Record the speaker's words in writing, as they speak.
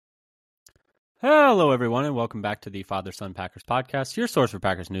Hello, everyone, and welcome back to the Father-Son Packers podcast, your source for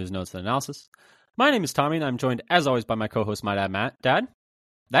Packers news, notes, and analysis. My name is Tommy, and I'm joined, as always, by my co-host, my dad, Matt. Dad,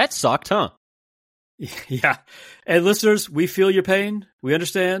 that sucked, huh? Yeah. And listeners, we feel your pain. We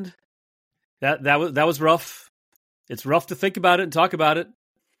understand. That was rough. It's rough to think about it and talk about it.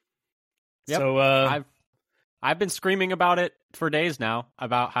 Yep. So I've been screaming about it for days now,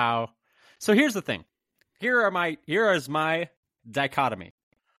 about how... So here's the thing. Here is my dichotomy.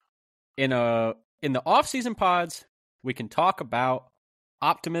 In the off-season pods, we can talk about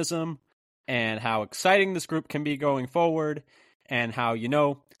optimism and how exciting this group can be going forward, and how,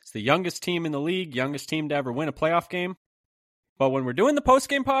 it's the youngest team in the league, youngest team to ever win a playoff game. But when we're doing the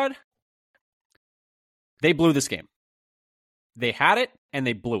post-game pod, they blew this game. They had it, and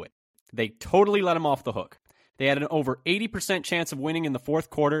they blew it. They totally let them off the hook. They had an over 80% chance of winning in the fourth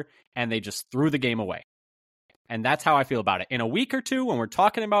quarter, and they just threw the game away. And that's how I feel about it. In a week or two, when we're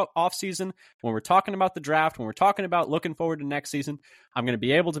talking about offseason, when we're talking about the draft, when we're talking about looking forward to next season, I'm going to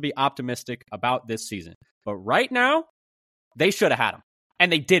be able to be optimistic about this season. But right now, they should have had them. And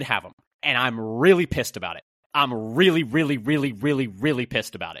they did have them. And I'm really pissed about it. I'm really, really, really, really, really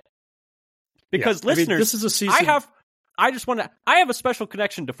pissed about it. Because listeners, this is a season. I have a special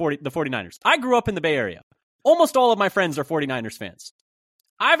connection to the 49ers. I grew up in the Bay Area. Almost all of my friends are 49ers fans.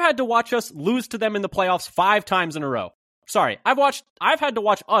 I've had to watch us lose to them in the playoffs 5 times in a row. Sorry, I've had to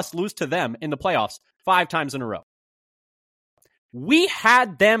watch us lose to them in the playoffs 5 times in a row. We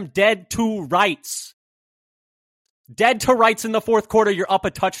had them dead to rights. Dead to rights in the fourth quarter, you're up a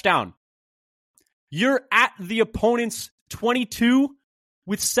touchdown. You're at the opponent's 22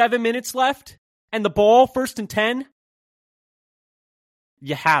 with 7 minutes left, and the ball 1st and 10.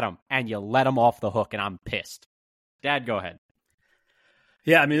 You had them, and you let them off the hook, and I'm pissed. Dad, go ahead.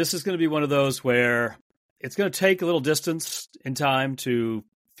 Yeah, this is going to be one of those where it's going to take a little distance in time to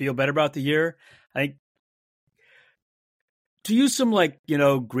feel better about the year. I think to use some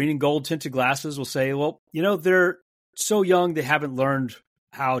green and gold tinted glasses, we'll say, well, they're so young, they haven't learned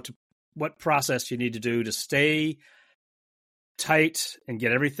what process you need to do to stay tight and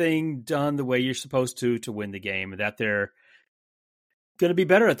get everything done the way you're supposed to win the game, and that they're going to be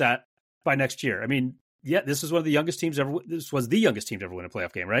better at that by next year. Yeah, this is one of the youngest teams ever. This was the youngest team to ever win a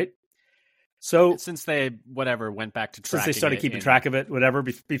playoff game, right? So since they went back to tracking, since they started keeping track of it,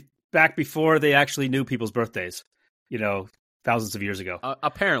 back before they actually knew people's birthdays, thousands of years ago.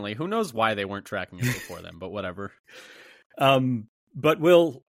 Apparently, who knows why they weren't tracking it before then? But whatever. But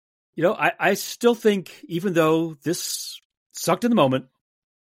I still think, even though this sucked in the moment,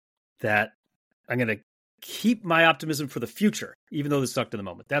 that I'm going to keep my optimism for the future, even though this sucked in the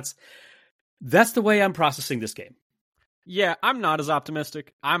moment. That's the way I'm processing this game. Yeah, I'm not as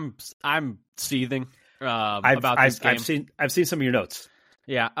optimistic. I'm seething about this game. I've seen some of your notes.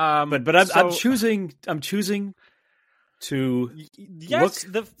 Yeah, I'm choosing to look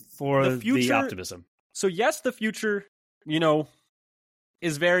for the future, the optimism. So yes, the future,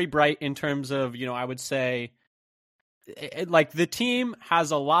 is very bright in terms of, I would say, the team has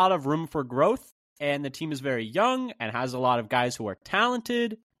a lot of room for growth, and the team is very young and has a lot of guys who are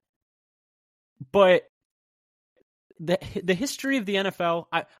talented. But the history of the NFL,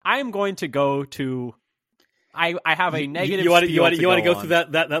 I am going to go to. I have a negative. You want to go through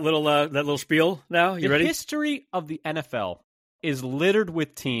that little spiel now? You ready? The history of the NFL is littered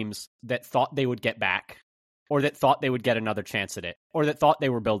with teams that thought they would get back, or that thought they would get another chance at it, or that thought they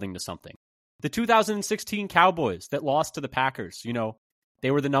were building to something. The 2016 Cowboys that lost to the Packers,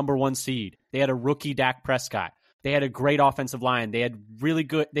 they were the number 1 seed. They had a rookie Dak Prescott. They had a great offensive line. They had a really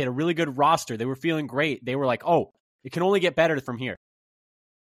good roster. They were feeling great. They were like, "Oh, it can only get better from here."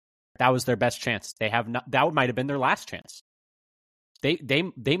 That was their best chance. That might have been their last chance.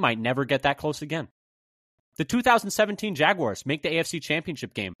 They might never get that close again. The 2017 Jaguars make the AFC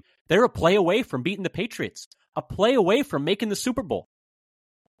Championship game. They're a play away from beating the Patriots, a play away from making the Super Bowl.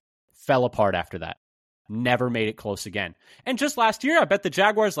 Fell apart after that. Never made it close again. And just last year, I bet the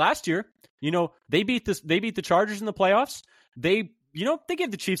Jaguars last year, they beat the Chargers in the playoffs. They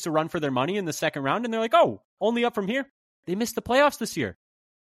gave the Chiefs a run for their money in the second round, and they're like, "Oh, only up from here." They missed the playoffs this year.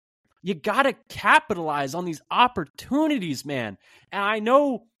 You got to capitalize on these opportunities, man. And I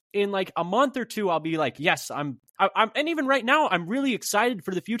know in a month or two, I'll be like, yes, I'm, and even right now, I'm really excited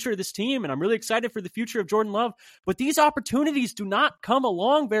for the future of this team, and I'm really excited for the future of Jordan Love. But these opportunities do not come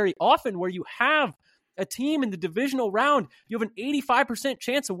along very often, where you have a team in the divisional round, you have an 85%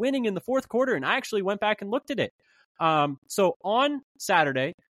 chance of winning in the fourth quarter. And I actually went back and looked at it. So on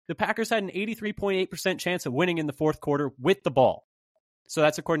Saturday, the Packers had an 83.8% chance of winning in the fourth quarter with the ball. So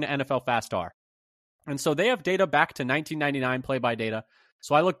that's according to NFL Fast R. And so they have data back to 1999 play-by data.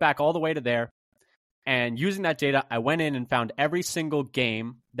 So I look back all the way to there. And using that data, I went in and found every single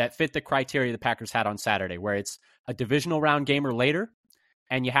game that fit the criteria the Packers had on Saturday, where it's a divisional round game or later,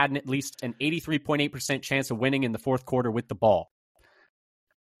 and you had at least an 83.8% chance of winning in the fourth quarter with the ball.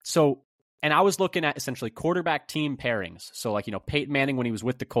 So, and I was looking at essentially quarterback team pairings. So like, Peyton Manning when he was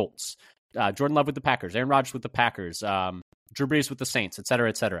with the Colts, Jordan Love with the Packers, Aaron Rodgers with the Packers, Drew Brees with the Saints, et cetera,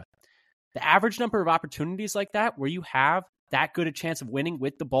 et cetera. The average number of opportunities like that where you have that good a chance of winning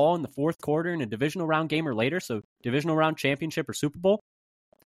with the ball in the fourth quarter in a divisional round game or later, so divisional round championship or Super Bowl,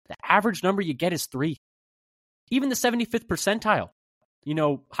 the average number you get is 3. Even the 75th percentile,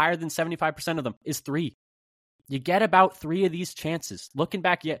 higher than 75% of them is 3. You get about 3 of these chances. Looking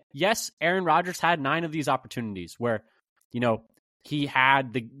back, yes, Aaron Rodgers had 9 of these opportunities where, they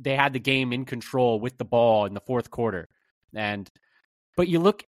had the game in control with the ball in the fourth quarter. But you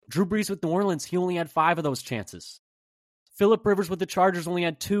look, Drew Brees with New Orleans, he only had 5 of those chances. Phillip Rivers with the Chargers only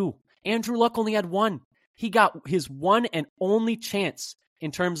had 2. Andrew Luck only had 1. He got his one and only chance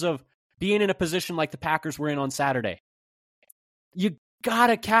in terms of being in a position like the Packers were in on Saturday. You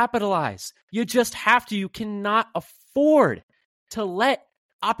gotta capitalize. You just have to. You cannot afford to let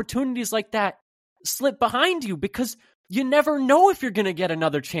opportunities like that slip behind you because you never know if you're going to get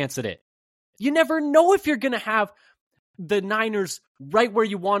another chance at it. You never know if you're going to have the Niners right where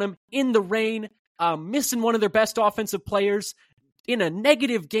you want them, in the rain, missing one of their best offensive players, in a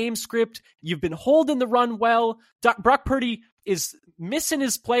negative game script. You've been holding the run well. Brock Purdy is missing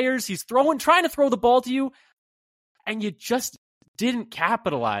his players. He's trying to throw the ball to you, and you just didn't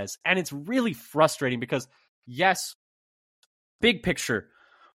capitalize. And it's really frustrating because, yes, big picture,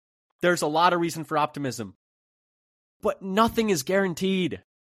 there's a lot of reason for optimism, but nothing is guaranteed.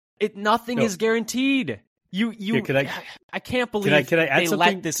 Nothing is guaranteed. I can't believe can I add they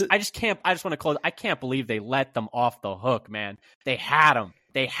something let this. I just want to close. I can't believe they let them off the hook, man. They had them.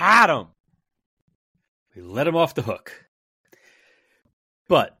 They let them off the hook.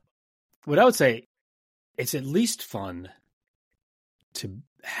 But what I would say, it's at least fun to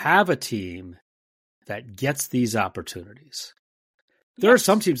have a team that gets these opportunities. There are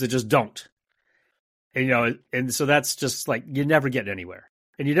some teams that just don't. And so that's just like, you never get anywhere.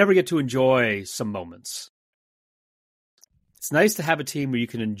 And you never get to enjoy some moments. It's nice to have a team where you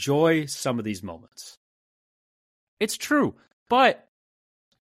can enjoy some of these moments. It's true. But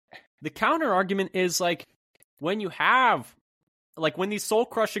the counter argument is like, when you have, like when these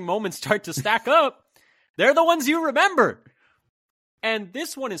soul-crushing moments start to stack up, they're the ones you remember. And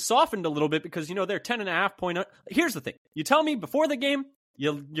this one is softened a little bit because, they're 10.5 point. Here's the thing. You tell me before the game,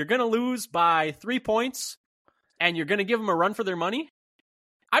 you're going to lose by 3 points and you're going to give them a run for their money.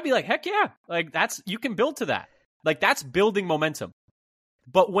 I'd be like, heck yeah. Like you can build to that. Like that's building momentum.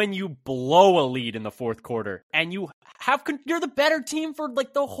 But when you blow a lead in the fourth quarter and you're the better team for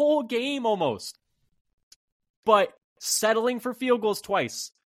like the whole game almost, but settling for field goals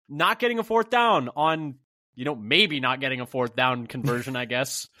twice, not getting a fourth down on, maybe not getting a fourth down conversion, I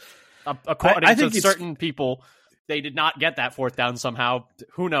guess. According to certain people, they did not get that fourth down somehow.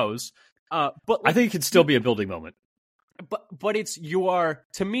 Who knows? But like, I think it could still be a building moment. But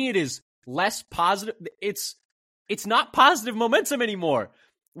to me, it is less positive. It's not positive momentum anymore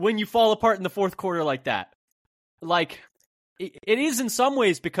when you fall apart in the fourth quarter like that. Like, it is in some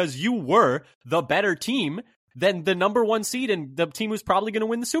ways because you were the better team than the number 1 seed and the team who's probably going to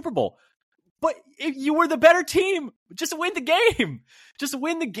win the Super Bowl. But if you were the better team, just win the game. Just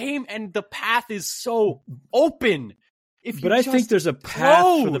win the game, and the path is so open. But I think there's a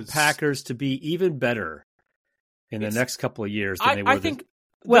path for the Packers to be even better in the next couple of years than they were. I think.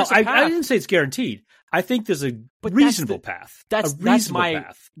 Well, I didn't say it's guaranteed. I think there's a reasonable path. That's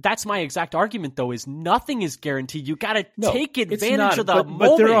my exact argument, though, is nothing is guaranteed. You got to take advantage of the moment.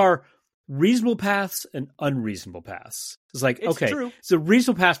 But there are reasonable paths and unreasonable paths. It's like, it's a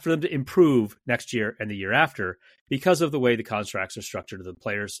reasonable path for them to improve next year and the year after because of the way the contracts are structured to the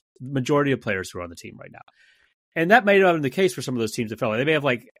players, the majority of players who are on the team right now. And that may not have been the case for some of those teams that fell. They may have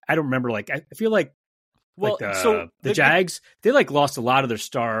I don't remember, I feel like, the Jags, they lost a lot of their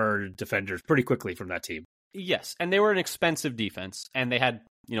star defenders pretty quickly from that team. Yes, and they were an expensive defense, and they had,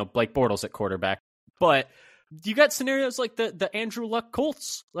 Blake Bortles at quarterback. But you got scenarios like the Andrew Luck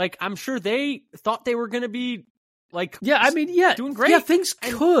Colts. Like, I'm sure they thought they were going to be, doing great. Yeah, things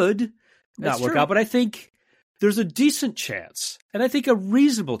could not work out, but I think there's a decent chance, and I think a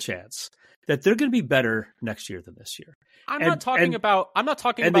reasonable chance, that they're going to be better next year than this year. I'm not talking about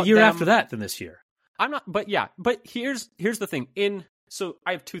the year after that than this year. But here's the thing. So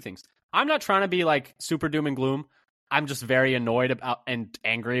I have 2 things. I'm not trying to be like super doom and gloom. I'm just very annoyed about and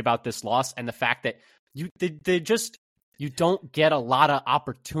angry about this loss and the fact that you You don't get a lot of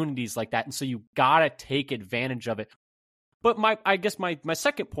opportunities like that, and so you gotta take advantage of it. But I guess my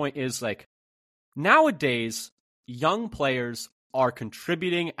second point is, like, nowadays, young players are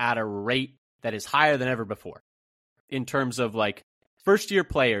contributing at a rate that is higher than ever before. In terms of, like, first-year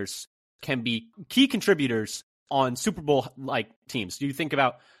players can be key contributors on Super Bowl-like teams. Do you think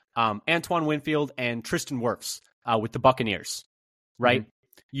about Antoine Winfield and Tristan Wirfs with the Buccaneers, right?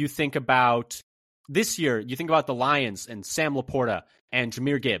 Mm-hmm. You think about this year, you think about the Lions and Sam Laporta and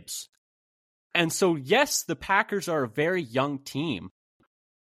Jahmyr Gibbs. And so, yes, the Packers are a very young team,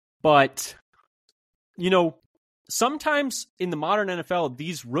 but, you know, sometimes in the modern NFL,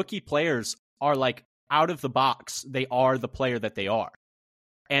 these rookie players are, like, out of the box. They are the player that they are.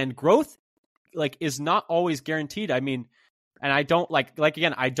 And growth, like, is not always guaranteed. I mean, and I don't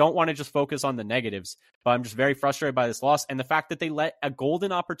again, I don't want to just focus on the negatives, but I'm just very frustrated by this loss and the fact that they let a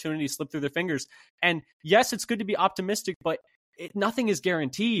golden opportunity slip through their fingers. And yes, it's good to be optimistic, but nothing is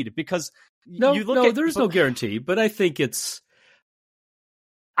guaranteed, because there's no guarantee. But I think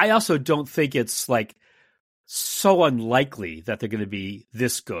I also don't think it's, like, so unlikely that they're going to be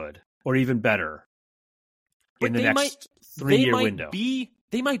this good or even better in the next 3-year window.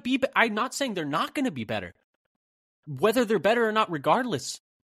 They might be, but I'm not saying they're not going to be better. Whether they're better or not, regardless,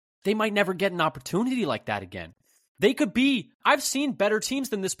 they might never get an opportunity like that again. They could be. I've seen better teams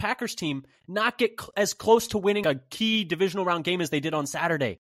than this Packers team not get as close to winning a key divisional round game as they did on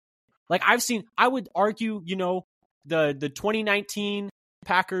Saturday. Like, I would argue, you know, the 2019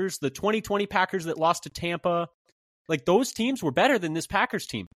 Packers, the 2020 Packers that lost to Tampa, like, those teams were better than this Packers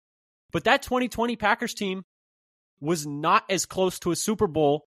team. But that 2020 Packers team was not as close to a Super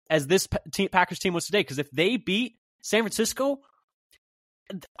Bowl as this Packers team was today. Because if they beat San Francisco,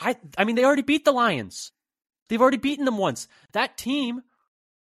 I mean, they already beat the Lions. They've already beaten them once. That team,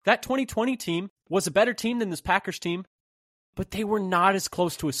 that 2020 team, was a better team than this Packers team, but they were not as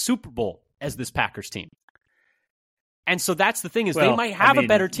close to a Super Bowl as this Packers team. And so that's the thing, is they might have a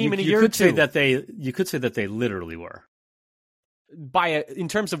better team in a year or two. You could say that they literally were. In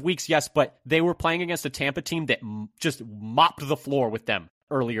terms of weeks, yes, but they were playing against a Tampa team that just mopped the floor with them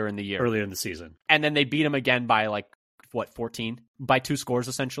earlier in the year. Earlier in the season. And then they beat them again by, like, 14? By 2 scores,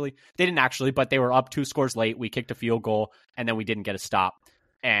 essentially. They didn't actually, but they were up 2 scores late. We kicked a field goal, and then we didn't get a stop.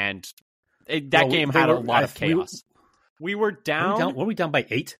 And that game had a lot of chaos. We were down... Were we down by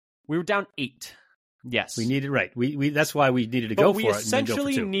 8? We were down 8. Yes. We needed, right. We that's why we needed to go for it. We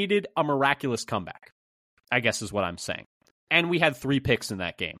essentially needed a miraculous comeback, I guess is what I'm saying. And we had 3 picks in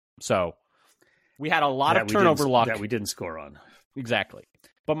that game. So we had a lot of turnover luck. That we didn't score on. Exactly.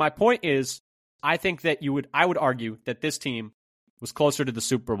 But my point is, I think that I would argue that this team was closer to the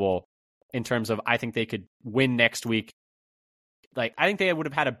Super Bowl in terms of, I think they could win next week. Like, I think they would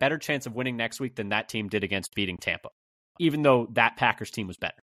have had a better chance of winning next week than that team did against beating Tampa, even though that Packers team was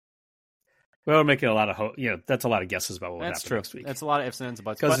better. Well, we're making a lot of that's a lot of guesses about what would happen next week. That's a lot of ifs and ands and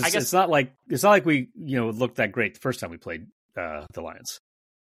buts. Because it's not like we looked that great the first time we played the Lions.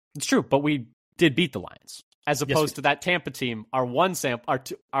 It's true, but we did beat the Lions. As opposed to that Tampa team, our one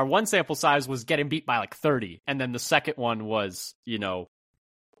sample size was getting beat by like 30, and then the second one was, it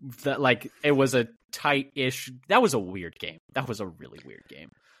was a tight-ish. That was a weird game. That was a really weird game.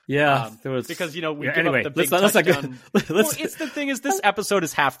 Yeah, there was because we give anyway, up the big touchdown. It's the thing is, this episode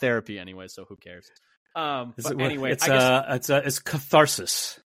is half therapy anyway, so who cares? But anyway, it's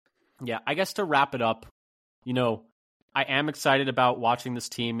catharsis. Yeah, I guess to wrap it up, I am excited about watching this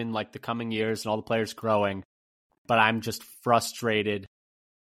team in like the coming years and all the players growing. But I'm just frustrated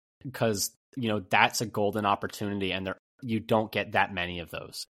because, that's a golden opportunity and you don't get that many of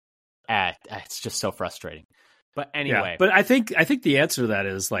those. It's just so frustrating. But anyway. Yeah, but I think the answer to that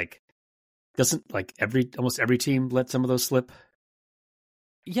is doesn't almost every team let some of those slip?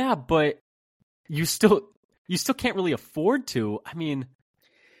 Yeah, but you still can't really afford to. I mean,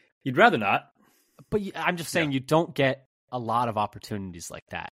 you'd rather not. But I'm just saying you don't get a lot of opportunities like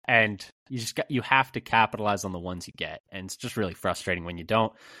that, and you have to capitalize on the ones you get, and it's just really frustrating when you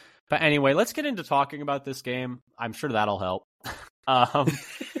don't. But anyway, let's get into talking about this game. I'm sure that'll help.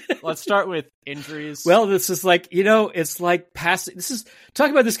 Let's start with injuries. Well, this is it's like passing.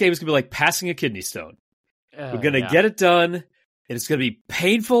 Talking about this game is gonna be like passing a kidney stone. We're gonna get it done, and it's gonna be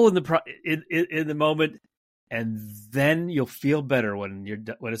painful in the moment, and then you'll feel better when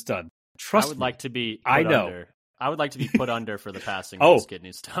it's done. Trust me. I would like to be. Under. I would like to be put under for the passing of this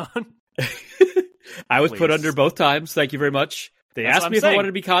kidney stone. I was put under both times. Thank you very much. They asked me if I wanted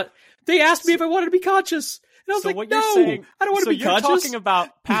to be conscious. And I was what no, you're saying, I don't want to be conscious. So you're talking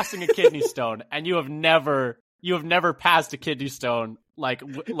about passing a kidney stone, and you have never You have never passed a kidney stone like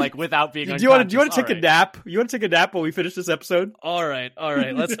without being Do you want unconscious. to take a nap? You want to take a nap while we finish this episode? All right.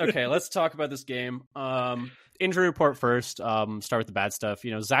 Let's talk about this game. Injury report first. Start with the bad stuff.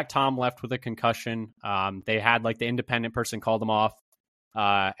 Zach Tom left with a concussion. They had the independent person called him off,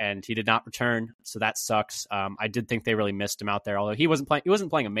 and he did not return. So that sucks. I did think they really missed him out there, although he wasn't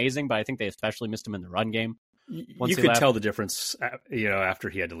playing amazing, but I think they especially missed him in the run game. You could tell the difference, after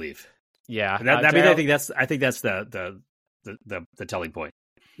he had to leave. Yeah, I think that's the telling point.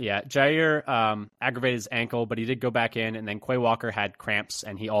 Yeah, Jair aggravated his ankle, but he did go back in, and then Quay Walker had cramps,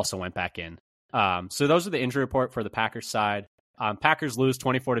 and he also went back in. So those are the injury report for the Packers side. Packers lose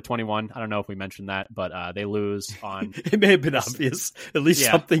 24-21. I don't know if we mentioned that, but they lose on. It may have been obvious. At least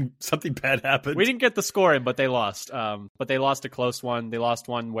something bad happened. We didn't get the score in, but they lost. But they lost a close one. They lost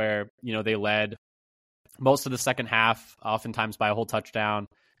one where they led most of the second half, oftentimes by a whole touchdown.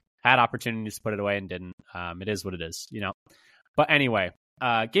 Had opportunities to put it away and didn't. It is what it is, But anyway,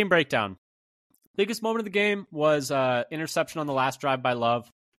 game breakdown. Biggest moment of the game was interception on the last drive by Love.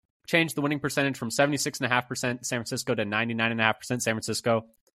 Changed the winning percentage from 76.5% San Francisco to 99.5% San Francisco.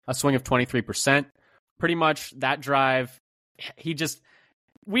 A swing of 23%. Pretty much that drive,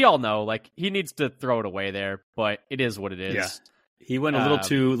 we all know, he needs to throw it away there, but it is what it is. Yeah. He went a little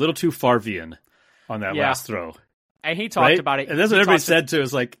too Farvian on that last throw. And he talked about it. And that's what everybody said too.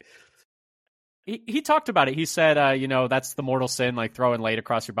 Is he talked about it. He said, that's the mortal sin, throwing late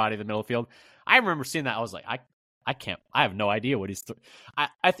across your body in the middle of the field. I remember seeing that. I was like, I can't. I have no idea what he's.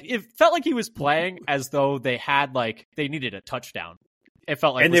 It felt like he was playing as though they had they needed a touchdown. It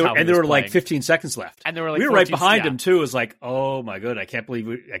felt like, and there were 15 seconds left, and there were we were right behind him too. It was like, oh my god, I can't believe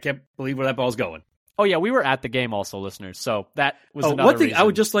where that ball's going. Oh yeah, we were at the game also, listeners. So that was another one thing reason. I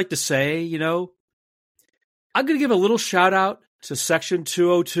would just like to say. I'm going to give a little shout out to Section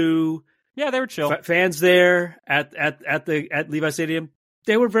 202. Yeah, they were chill. Fans there at Levi Stadium.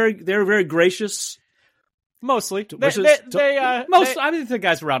 They were very gracious. Mostly. I think the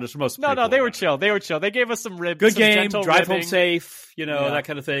guys around us were mostly. No, they were chill. They were chill. They gave us some ribbing. Good game, drive ribbing. Home safe, that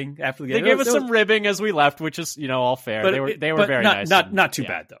kind of thing after the game. They gave us some ribbing as we left, which is, all fair. But they were very nice. Not too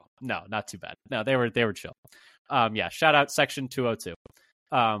bad though. No, not too bad. No, they were chill. Shout out Section 202.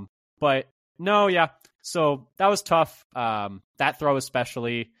 But no, yeah. So that was tough. That throw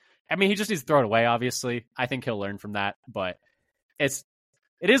especially. I mean, he just needs to throw it away, obviously. I think he'll learn from that, but it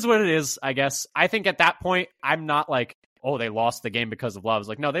is what it is, I guess. I think at that point, I'm not they lost the game because of Love.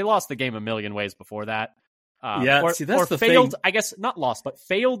 It's no, they lost the game a million ways before that. That's the failed, thing. I guess, not lost, but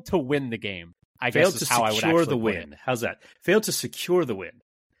failed to win the game. I failed guess is to how I would secure actually the win. How's that? Failed to secure the win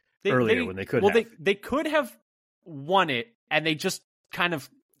earlier when they could have. They could have won it, and they just kind of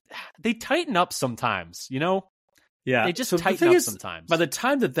they tighten up sometimes, Yeah, they just tighten up sometimes. By the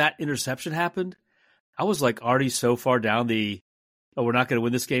time that interception happened, I was already so far down the we're not going to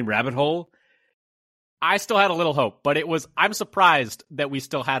win this game rabbit hole. I still had a little hope, but I'm surprised that we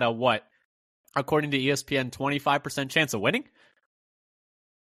still had according to ESPN, 25% chance of winning.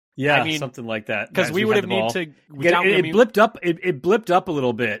 Yeah, something like that. Because we would have need to. It blipped up. It blipped up a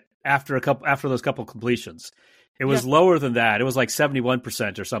little bit after those couple completions. It was lower than that. It was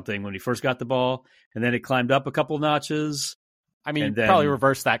 71% or something when he first got the ball, and then it climbed up a couple notches. I mean, probably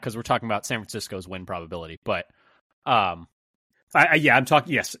reverse that because we're talking about San Francisco's win probability, but. I'm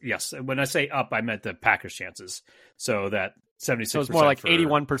talking. Yes. When I say up, I meant the Packers' chances. So that 76%. So it's more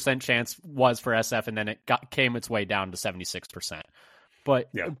 81% chance was for SF, and then it came its way down to 76%. But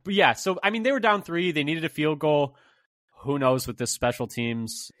yeah. So I mean, they were down 3. They needed a field goal. Who knows with this special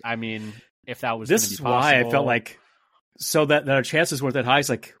teams? I mean, if that was this is why I felt so that our chances weren't that high.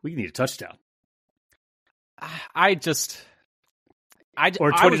 It's we need a touchdown. Or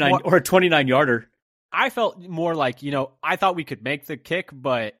a 29 yarder. I felt more I thought we could make the kick,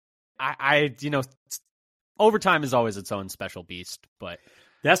 but I overtime is always its own special beast. But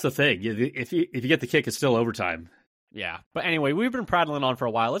that's the thing. If you get the kick, it's still overtime. Yeah. But anyway, we've been prattling on for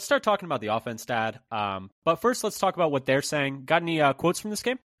a while. Let's start talking about the offense, Dad. But first, let's talk about what they're saying. Got any quotes from this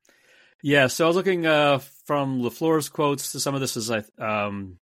game? Yeah. So I was looking from LaFleur's quotes. Some of this is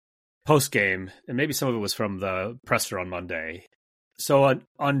post-game, and maybe some of it was from the presser on Monday. So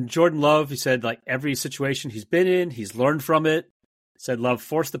on Jordan Love, he said every situation he's been in, he's learned from it. Said Love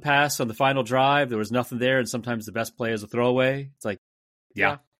forced the pass on the final drive. There was nothing there, and sometimes the best play is a throwaway. It's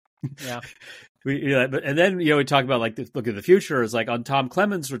yeah. And then we talk about look at the future is on Tom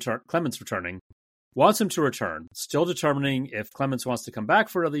Clemens returning, wants him to return. Still determining if Clemens wants to come back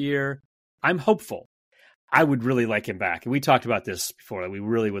for another year. I'm hopeful. I would really like him back. And we talked about this before. We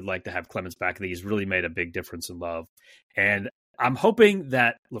really would like to have Clemens back. I think he's really made a big difference in Love. And I'm hoping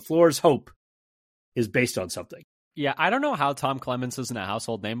that LaFleur's hope is based on something. Yeah, I don't know how Tom Clements isn't a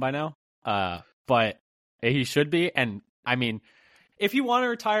household name by now, but he should be. And I mean, if you want to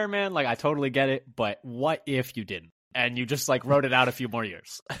retire, man, like I totally get it. But what if you didn't and you just like wrote it out a few more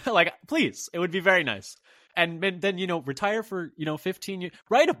years? Like, please, it would be very nice. And then, retire for, 15 years.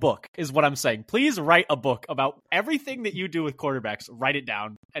 Write a book is what I'm saying. Please write a book about everything that you do with quarterbacks. Write it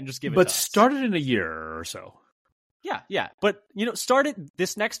down and just give it to us. But start it in a year or so. Yeah. But, start it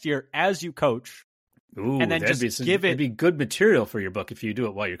this next year as you coach. Ooh, and then just give it. It'd be good material for your book if you do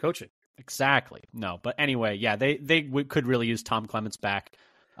it while you're coaching. Exactly. No, but anyway, yeah, they could really use Tom Clements back.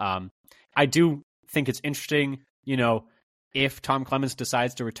 I do think it's interesting, if Tom Clements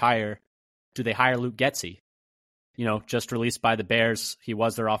decides to retire, do they hire Luke Getsy? Just released by the Bears. He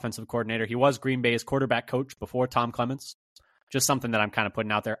was their offensive coordinator. He was Green Bay's quarterback coach before Tom Clements. Just something that I'm kind of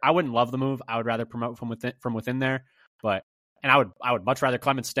putting out there. I wouldn't love the move. I would rather promote from within there, and I would much rather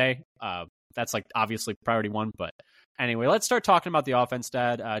Clements stay. That's like obviously priority one. But anyway, let's start talking about the offense,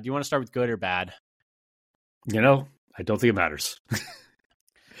 Dad. Do you want to start with good or bad? I don't think it matters.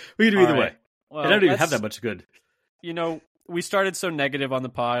 We can do either way. Well, I don't even have that much good. We started so negative on the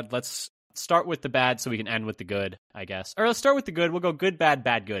pod. Let's start with the bad so we can end with the good, I guess. Or let's start with the good. We'll go good,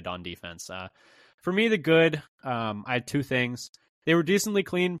 bad, good on defense. For me, the good, I had two things. They were decently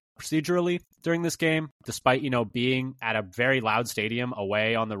clean procedurally during this game, despite, being at a very loud stadium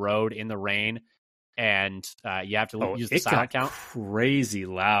away on the road in the rain. And you have to use the silent count. Crazy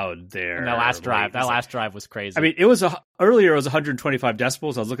loud there. And that last drive was crazy. I mean, earlier it was 125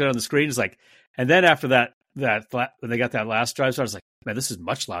 decibels. I was looking on the screen. It's like, and then after that when they got that last drive, so I was like, man, this is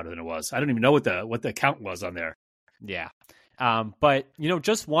much louder than it was. I don't even know what the count was on there. Yeah. But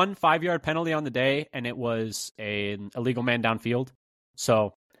just 1 5-yard penalty on the day, and it was an illegal man downfield.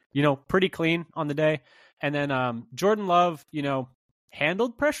 So, pretty clean on the day. And then Jordan Love,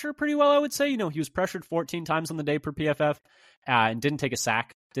 handled pressure pretty well, I would say. He was pressured 14 times on the day per PFF, and didn't take a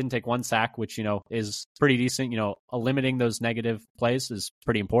sack. Didn't take one sack, which, is pretty decent. Limiting those negative plays is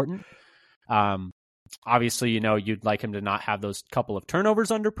pretty important. Obviously, you'd like him to not have those couple of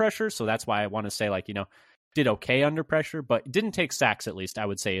turnovers under pressure. So that's why I want to say, did okay under pressure, but didn't take sacks, at least, I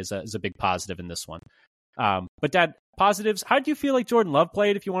would say is a big positive in this one. But Dad, positives, how do you feel like Jordan Love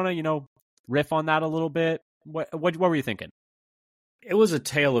played? If you want to, riff on that a little bit, what were you thinking? It was a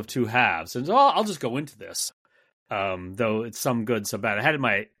tale of two halves, and I'll just go into this, though it's some good, some bad. I had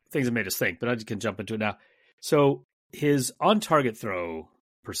my things that made us think, but I can jump into it now. So his on-target throw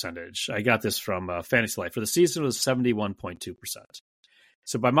percentage, I got this from Fantasy Life, for the season was 71.2%.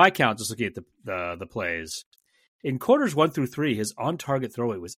 So by my count, just looking at the plays, in quarters 1 through 3, his on-target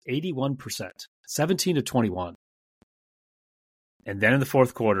throw rate was 81%, 17 to 21. And then in the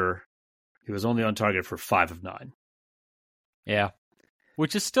fourth quarter, he was only on target for 5 of 9. Yeah.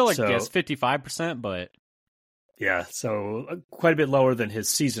 Which is still, I guess, 55%, but... Yeah, so quite a bit lower than his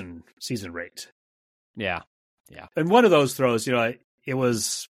season rate. Yeah. And one of those throws, it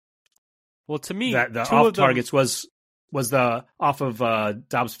was... Well, to me... That the off targets was the off of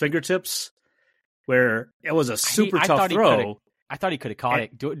Dobbs' fingertips, where it was a super tough throw. I thought he could have caught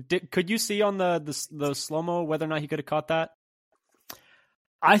it. Could you see on the slow-mo whether or not he could have caught that?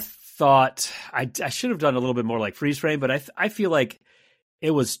 I thought I should have done a little bit more like freeze frame, but I feel like it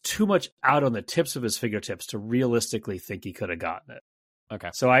was too much out on the tips of his fingertips to realistically think he could have gotten it.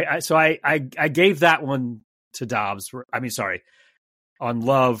 Okay. So I gave that one to Dobbs. On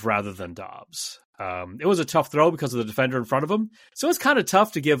Love rather than Dobbs. It was a tough throw because of the defender in front of him. So it's kind of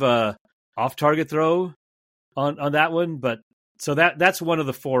tough to give a off-target throw on that one. But so that's one of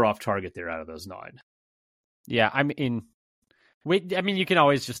the 4 off-target there out of those 9. Yeah, I mean, you can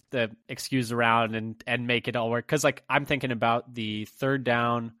always just excuse around and make it all work. Because I'm thinking about the third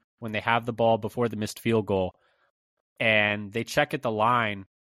down when they have the ball before the missed field goal, and they check at the line,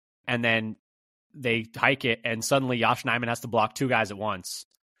 and then they hike it, and suddenly Josh Nijman has to block 2 guys at once.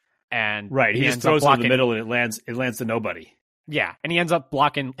 And right, he just throws it in the middle, and it lands to nobody. Yeah, and he ends up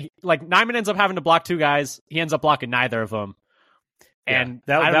blocking. Nijman ends up having to block 2 guys. He ends up blocking neither of them. And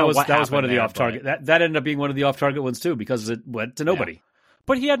that was one of the off target. That ended up being one of the off target ones too, because it went to nobody. Yeah.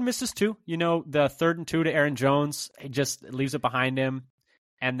 But he had misses too. The 3rd and 2 to Aaron Jones, he just leaves it behind him,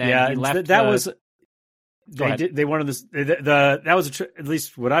 and then he left. They weren't on this. That was at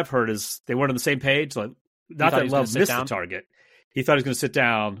least what I've heard is they weren't on the same page. Like, not that Love missed the target. He thought he was going to sit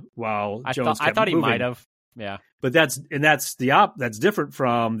down while Jones kept I thought moving. He might have. Yeah, but that's different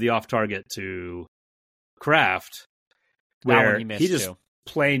from the off target to Kraft, where he just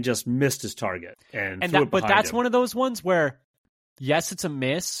plain just missed his target and threw it behind but that's him. One of those ones where, yes, it's a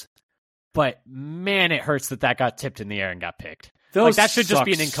miss, but man, it hurts that got tipped in the air and got picked. Those that should just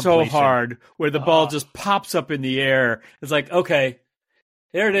be an incompletion. So hard where the ball just pops up in the air. It's like, okay,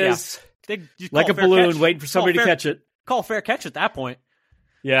 there it is. Like a balloon waiting for somebody to catch it. Call fair catch at that point.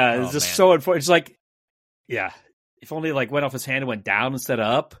 Yeah, it's just so unfortunate. It's like, yeah, if only like went off his hand and went down instead of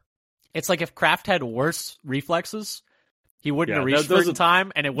up. It's like if Kraft had worse reflexes, he wouldn't have reached for it in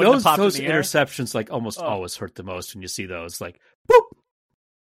time, and it wouldn't have popped in the air. Those interceptions like almost always hurt the most when you see those. Like, boop.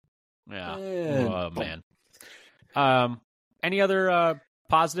 Yeah. Oh man. Any other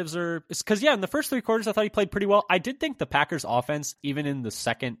positives or because in the first 3 quarters I thought he played pretty well. I did think the Packers offense, even in the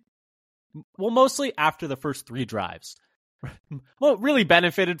second, well, mostly after the first 3 drives, well, really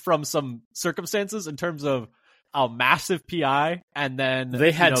benefited from some circumstances in terms of a massive PI, and then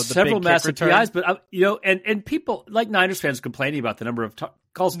they had several massive PIs, but and people like Niners fans complaining about the number of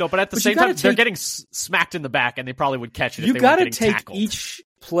calls. No, but at the same time, they're getting smacked in the back, and they probably would catch it. You got to take tackled. Each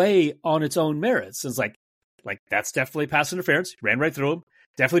play on its own merits. It's like that's definitely pass interference. He ran right through him.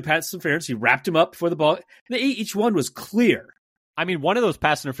 Definitely pass interference. He wrapped him up before the ball. Each one was clear. I mean, one of those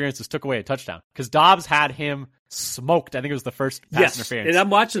pass interferences took away a touchdown because Dobbs had him smoked. I think it was the first pass interference. And I'm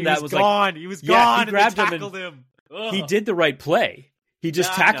watching that. He was gone. He was gone. He grabbed him. He did the right play. He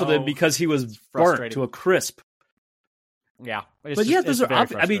just tackled him because he was burnt to a crisp. Yeah. Those are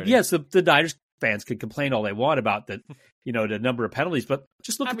I mean, yes, the Niners fans can complain all they want about the number of penalties, but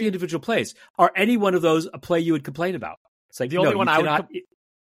just look at the individual plays. Are any one of those a play you would complain about? It's like the only one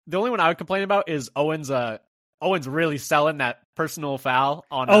I would complain about is Owens really selling that personal foul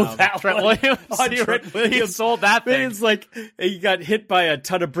on Trent Williams. Trent Williams. He sold that thing. It's like he got hit by a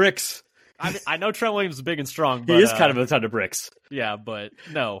ton of bricks. I know Trent Williams is big and strong, but he is kind of a ton of bricks. Yeah, but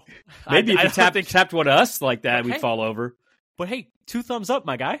no. Maybe if he tapped one of us like that, we'd fall over. But hey, 2 thumbs up,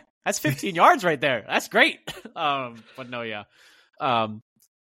 my guy. That's 15 yards right there. That's great. But no, yeah.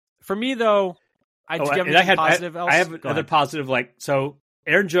 For me though, I have another positive. So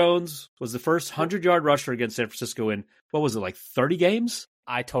Aaron Jones was the first 100-yard rusher against San Francisco in, what was it, like 30 games?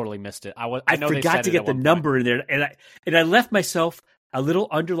 I totally missed it. I forgot to get the number in there, and I left myself a little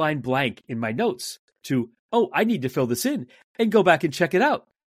underlined blank in my notes I need to fill this in and go back and check it out.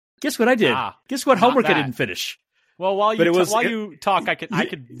 Guess what I did? Guess what homework I didn't finish? Well, while you talk, I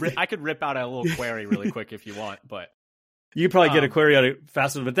could rip out a little query really quick if you want, but you could probably get a query on it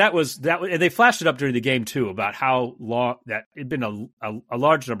faster. But that was, and they flashed it up during the game too about how long that it'd been a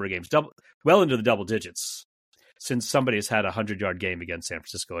large number of games, well into the double digits, since somebody has had a 100-yard game against San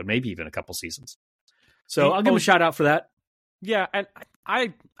Francisco, and maybe even a couple seasons. So I'll give him a shout out for that. Yeah, and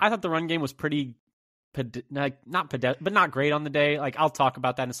I thought the run game was pretty, not great on the day. Like, I'll talk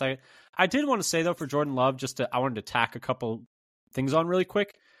about that in a second. I did want to say though, for Jordan Love, I wanted to tack a couple things on really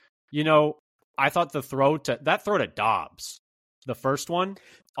quick. I thought the throw to Dobbs, the first one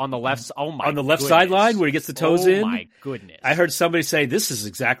on the left, on the left sideline where he gets the toes in. Oh my goodness! I heard somebody say this is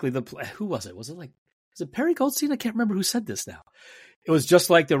exactly the play. Who was it? Was it Perry Goldstein? I can't remember who said this now. It was just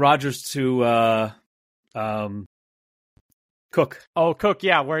like the Rodgers to Cook. Oh, Cook,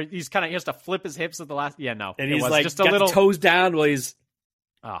 yeah, where he has to flip his hips at the last. Yeah, no, and he's like just a little toes down while he's.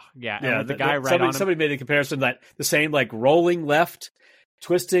 Oh yeah, the guy right on him. Somebody made a comparison that the same like rolling left,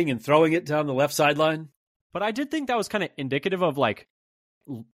 twisting and throwing it down the left sideline. But I did think that was kind of indicative of I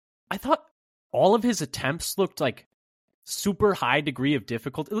thought all of his attempts looked like super high degree of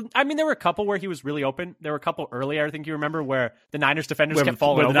difficulty. I mean, there were a couple where he was really open. There were a couple earlier, I think you remember, where the Niners defenders kept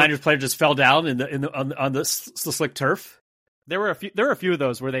falling over. The Niners player just fell down on the slick turf. There were a few of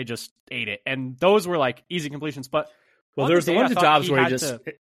those where they just ate it, and those were like easy completions. But there was the one to Dobbs where he just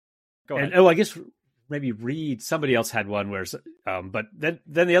go ahead. I guess maybe Reed. Somebody else had one where, but then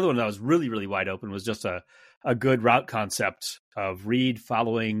the other one that was really really wide open was just a good route concept of Reed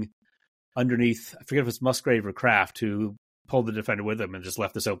following underneath. I forget if it's Musgrave or Kraft who pulled the defender with him and just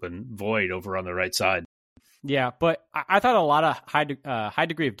left this open void over on the right side. Yeah, but I thought a lot of high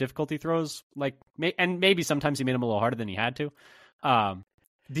degree of difficulty throws, and maybe sometimes he made them a little harder than he had to.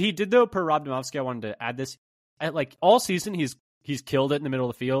 He did though. Per Rob Domofsky, I wanted to add this. All season, he's killed it in the middle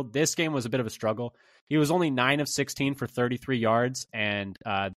of the field. This game was a bit of a struggle. He was only 9 of 16 for 33 yards, and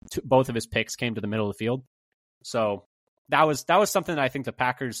both of his picks came to the middle of the field. So that was something that I think the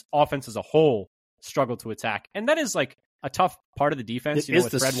Packers offense as a whole struggled to attack, and that is like a tough part of the defense.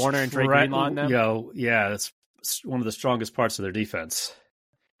 With Fred Warner and Drake Greenlaw in them. That's one of the strongest parts of their defense.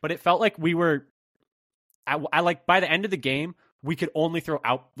 But it felt like we were, by the end of the game, we could only throw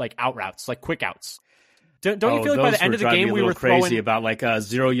out routes, like quick outs. Don't you feel like by the end of the game we were crazy about like a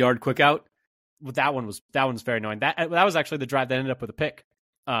 0-yard quick out? Well, that one was very annoying. That was actually the drive that ended up with a pick.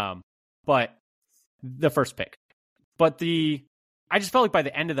 But the first pick. But I just felt like by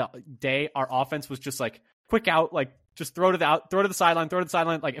the end of the day, our offense was just like quick out, like Just throw to the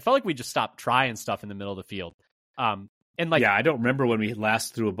sideline. Like, it felt like we just stopped trying stuff in the middle of the field. And like, yeah, I don't remember when we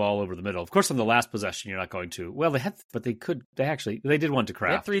last threw a ball over the middle. Of course, on the last possession, you're not going to. Well, they did one to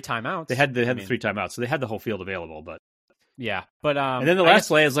Kraft. They had 3 timeouts. They had the 3 timeouts, so they had the whole field available. But yeah, but and then the last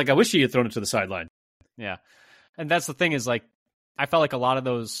play is like, I wish you had thrown it to the sideline. Yeah, and that's the thing is, like, I felt like a lot of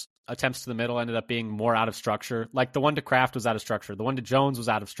those attempts to the middle ended up being more out of structure. Like, the one to Kraft was out of structure. The one to Jones was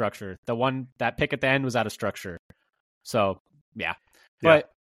out of structure. That pick at the end was out of structure. So yeah, but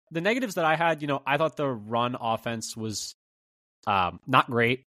the negatives that I had, I thought the run offense was not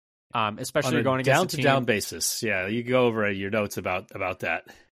great, especially on a going against down to down basis. Yeah, you go over your notes about that.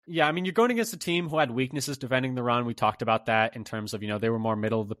 Yeah, I mean, you're going against a team who had weaknesses defending the run. We talked about that in terms of, they were more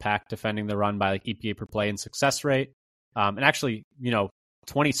middle of the pack defending the run by like EPA per play and success rate. And actually,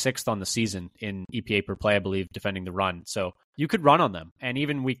 26th on the season in EPA per play, I believe, defending the run. So you could run on them. And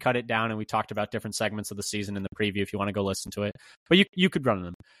even we cut it down and we talked about different segments of the season in the preview if you want to go listen to it. But you could run on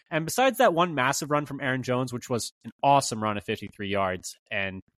them. And besides that one massive run from Aaron Jones, which was an awesome run of 53 yards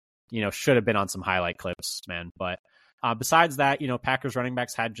and, should have been on some highlight clips, man. But besides that, Packers running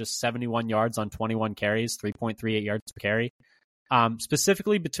backs had just 71 yards on 21 carries, 3.38 yards per carry.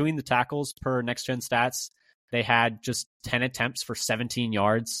 Specifically between the tackles per next gen stats, they had just 10 attempts for 17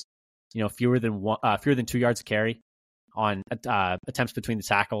 yards, fewer than 2 yards a carry on attempts between the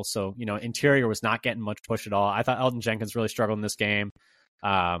tackles. So, interior was not getting much push at all. I thought Elton Jenkins really struggled in this game.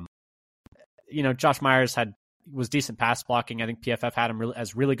 Josh Myers was decent pass blocking. I think PFF had him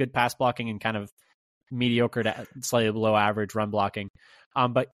as really good pass blocking and kind of mediocre to slightly below average run blocking.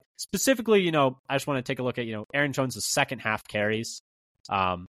 But specifically, I just want to take a look at, Aaron Jones' second half carries.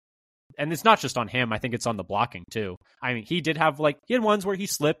 And it's not just on him. I think it's on the blocking too. I mean, he had ones where he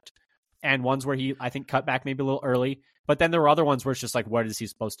slipped and ones where he, I think, cut back maybe a little early. But then there were other ones where it's just like, what is he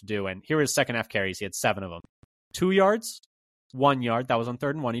supposed to do? And here are his second half carries. He had 7 of them. 2 yards, 1 yard. That was on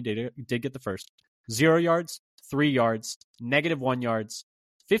 3rd and 1. He did get the first. 0 yards, 3 yards, -1 yards,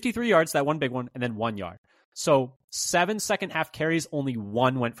 53 yards, that one big one, and then 1 yard. So 7 second half carries, only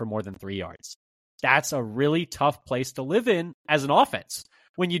 1 went for more than 3 yards. That's a really tough place to live in as an offense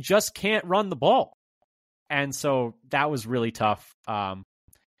when you just can't run the ball. And so that was really tough. And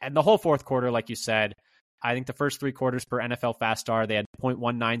the whole fourth quarter, like you said, I think the first 3 quarters per NFL Fast Star, they had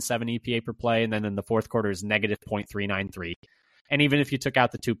 0.197 EPA per play, and then in the fourth quarter is -0.393. And even if you took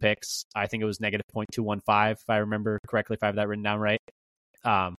out the 2 picks, I think it was -0.215, if I remember correctly, if I have that written down right.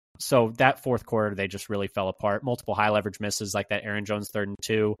 So that fourth quarter, they just really fell apart. Multiple high leverage misses like that Aaron Jones 3rd and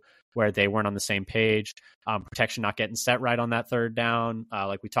 2, where they weren't on the same page. Protection not getting set right on that 3rd down,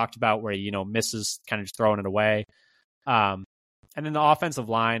 like we talked about, where, misses kind of just throwing it away. And then the offensive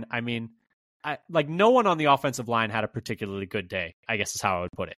line, I mean, no one on the offensive line had a particularly good day, I guess is how I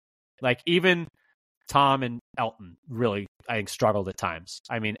would put it. Like, even Tom and Elton really, I think, struggled at times.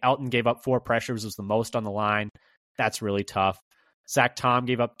 I mean, Elton gave up 4 pressures, was the most on the line. That's really tough. Zach Tom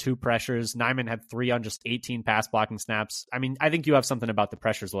gave up 2 pressures. Nyman had 3 on just 18 pass blocking snaps. I mean, I think you have something about the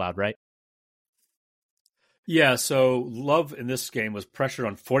pressures allowed, right? Yeah, so Love in this game was pressured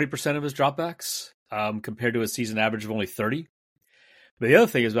on 40% of his dropbacks, compared to a season average of only 30. But the other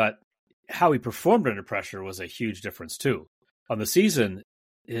thing is about how he performed under pressure was a huge difference too. On the season,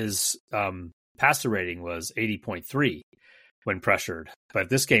 his passer rating was 80.3 when pressured, but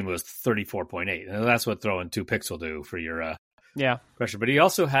this game was 34.8. And that's what throwing 2 picks will do for your pressure. But he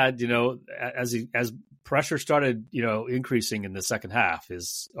also had, as pressure started, increasing in the second half,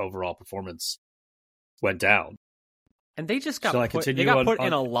 his overall performance went down. And they just got put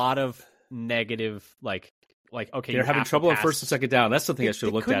in a lot of negative, okay, they're having trouble on first and second down. That's something I should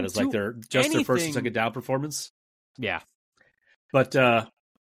have looked at, is like their first and second down performance. Yeah. But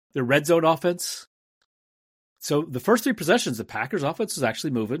their red zone offense. So the first 3 possessions, the Packers offense was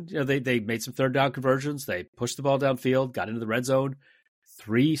actually moving. They made some 3rd down conversions. They pushed the ball downfield, got into the red zone,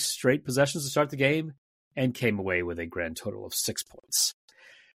 3 straight possessions to start the game, and came away with a grand total of 6 points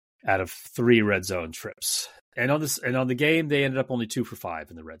out of 3 red zone trips. And on the game, they ended up only 2 for 5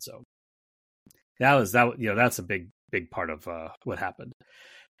 in the red zone. That's a big part of what happened.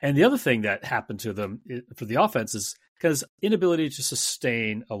 And the other thing that happened to them for the offense is because inability to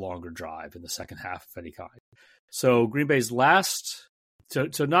sustain a longer drive in the second half of any kind. So Green Bay's last,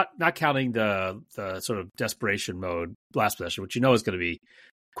 so not counting the sort of desperation mode last possession, which is going to be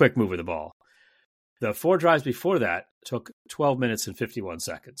quick move of the ball. The 4 drives before that took 12 minutes and 51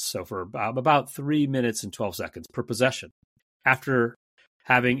 seconds. So for about 3 minutes and 12 seconds per possession. After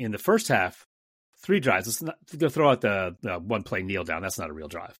having in the first half 3 drives, let's not go throw out the one play kneel down. That's not a real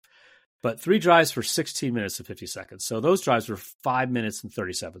drive. but 3 drives for 16 minutes and 50 seconds. So those drives were 5 minutes and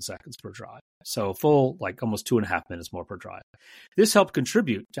 37 seconds per drive. So full, like almost 2.5 minutes more per drive. This helped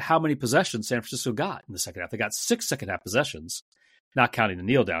contribute to how many possessions San Francisco got in the second half. They got 6 second half possessions, not counting the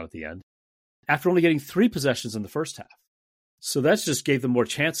kneel down at the end, after only getting 3 possessions in the first half. So that just gave them more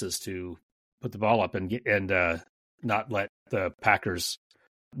chances to put the ball up and not let the Packers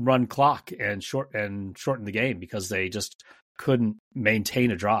run clock and shorten the game because they just couldn't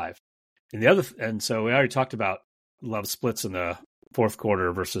maintain a drive. And so we already talked about Love's splits in the fourth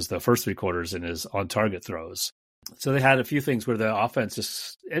quarter versus the first 3 quarters in his on target throws. So they had a few things where the offense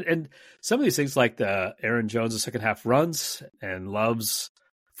just and some of these things like the Aaron Jones' second half runs and Love's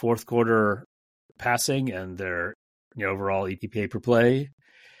fourth quarter passing and their overall EPA per play.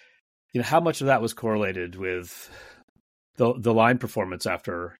 How much of that was correlated with the line performance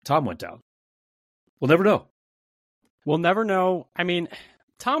after Tom went down? We'll never know. We'll never know. I mean,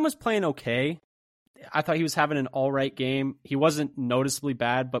 Tom was playing okay. I thought he was having an all right game. He wasn't noticeably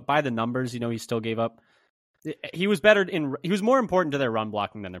bad, but by the numbers, he still gave up. He was better he was more important to their run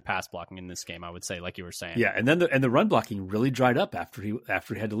blocking than their pass blocking in this game, I would say, like you were saying. Yeah, and then the run blocking really dried up after he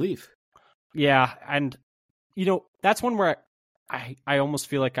had to leave. Yeah, and that's one where I almost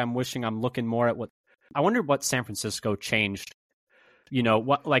feel like I'm wishing I'm looking more at I wonder what San Francisco changed.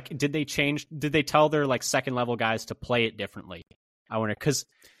 Did they tell their second level guys to play it differently? I wonder, because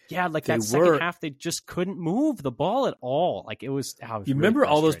that second half, they just couldn't move the ball at all. It was you remember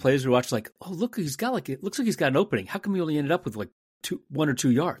all those plays we watched, oh, look, it looks like he's got an opening. How come he only ended up with 1 or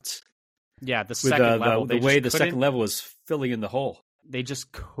 2 yards? Yeah, the second level. The way the second level was filling in the hole. They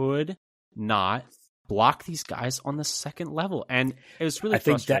just could not block these guys on the second level, and it was really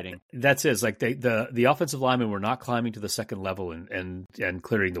frustrating. That's it. It's the offensive linemen were not climbing to the second level and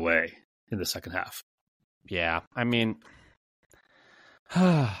clearing the way in the second half. Yeah, I mean,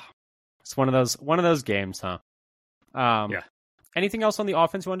 it's one of those games, huh? Yeah. Anything else on the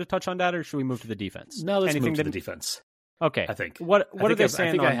offense you wanted to touch on, Dad, or should we move to the defense? No, let's move to the defense. Okay. I think. What are they saying?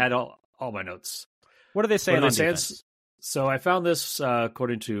 I think I had all my notes. What are they saying on defense? So I found this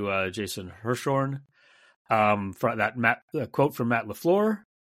according to Jason Hirschhorn. For that quote from Matt LaFleur.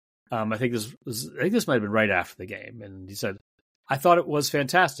 I think this might have been right after the game, and he said, "I thought it was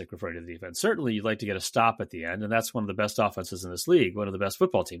fantastic," referring to the defense. Certainly, you'd like to get a stop at the end, and that's one of the best offenses in this league, one of the best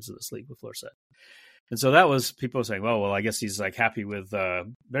football teams in this league, LaFleur said. And so that was people saying, "Well, I guess he's happy with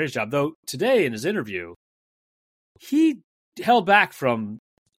Barry's job." Though today in his interview, he held back from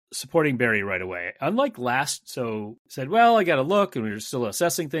supporting Barry right away. Unlike last, so said, "Well, I got to look, and we're still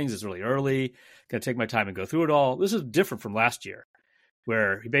assessing things. It's really early. Got to take my time and go through it all." This is different from last year,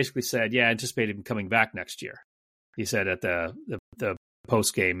 where he basically said, "Yeah, I anticipate him coming back next year." He said at the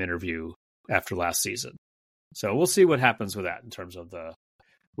post-game interview after last season. So we'll see what happens with that in terms of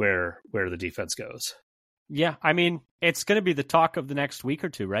where the defense goes. Yeah, I mean, it's going to be the talk of the next week or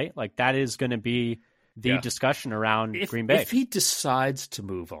two, right? That is going to be the discussion around Green Bay. If he decides to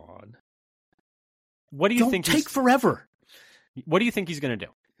move on, what do you think? Don't take forever. What do you think he's going to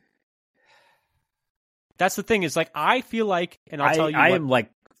do? That's the thing. Is I feel like, and I'll tell you, I am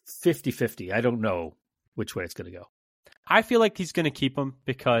 50-50. I don't know which way it's going to go. I feel like he's going to keep him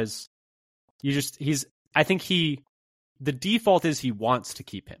because I think the default is he wants to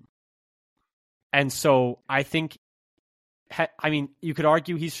keep him. And so I think, you could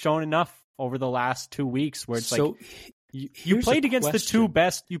argue he's shown enough over the last 2 weeks where it's you played against two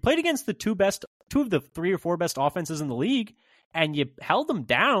of the 3 or 4 best offenses in the league, and you held them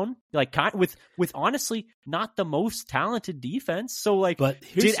down with honestly not the most talented defense. So but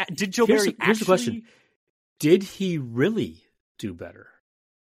did Joe Barry here's the question: did he really do better?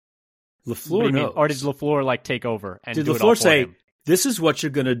 LaFleur knows. Or did LaFleur take over and did do LaFleur it all say, for him? "This is what you're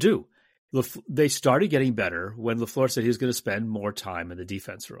going to do"? They started getting better when LaFleur said he was going to spend more time in the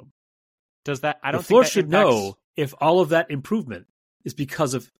defense room. Does that? I don't LaFleur think that should know if all of that improvement is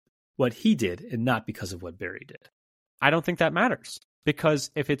because of what he did and not because of what Barry did. I don't think that matters, because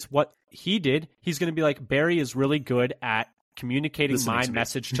if it's what he did, he's going to be like, Barry is really good at communicating my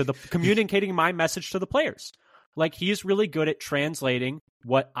message to the players. He is really good at translating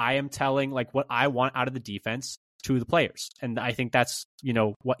what I am telling, what I want out of the defense to the players. And I think that's,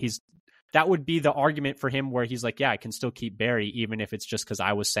 that would be the argument for him where he's yeah, I can still keep Barry even if it's just because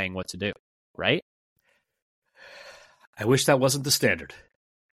I was saying what to do. Right? I wish that wasn't the standard.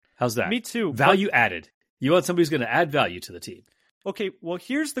 How's that? Me too. Value added. You want somebody who's going to add value to the team. Okay, well,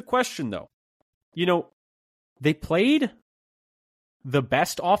 here's the question, though. They played the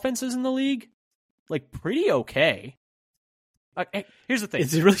best offenses in the league, pretty okay. Here's the thing: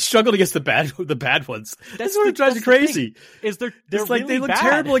 they really struggled against the bad ones. That's what drives me crazy. Is they're it's like really they look bad.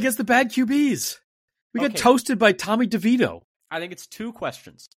 terrible against the bad QBs. We got toasted by Tommy DeVito. I think it's two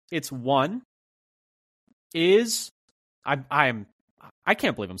questions. It's one is I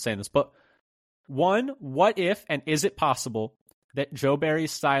can't believe I'm saying this, but one, what if and is it possible that Joe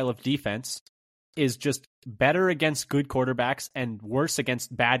Barry's style of defense is just better against good quarterbacks and worse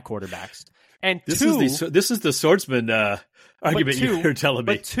against bad quarterbacks? And this is the swordsman argument you're telling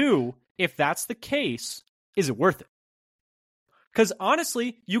me. But two, if that's the case, is it worth it? Because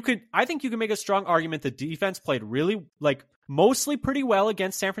honestly, I think you can make a strong argument that defense played really, mostly pretty well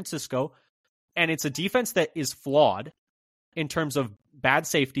against San Francisco, and it's a defense that is flawed in terms of bad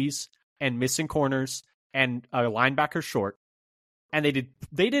safeties and missing corners and a linebacker short. And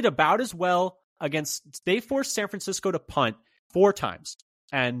they did about as well they forced San Francisco to punt 4 times,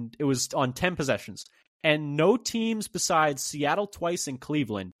 and it was on 10 possessions. And no teams besides Seattle twice and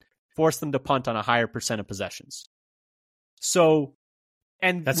Cleveland forced them to punt on a higher percent of possessions. So,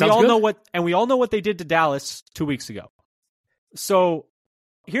 and we all know what they did to Dallas 2 weeks ago. So,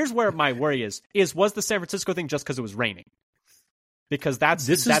 here's where my worry is was the San Francisco thing just because it was raining? Because that's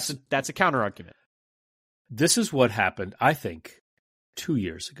a counter argument. This is what happened, I think, 2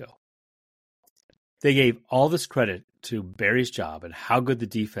 years ago. They gave all this credit to Barry's job and how good the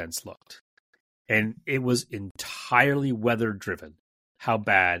defense looked. And it was entirely weather driven how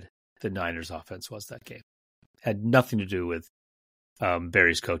bad the Niners offense was that game. Had nothing to do with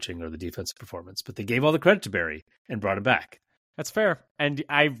Barry's coaching or the defensive performance, but they gave all the credit to Barry and brought him back. That's fair. And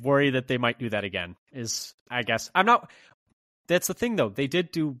I worry that they might do that again, that's the thing though. They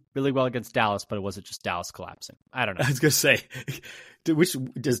did do really well against Dallas, but it wasn't just Dallas collapsing. I don't know. I was going to say,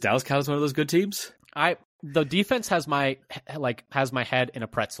 does Dallas count as one of those good teams? The defense has my head in a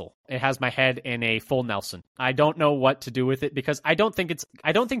pretzel. It has my head in a full Nelson. I don't know what to do with it because I don't think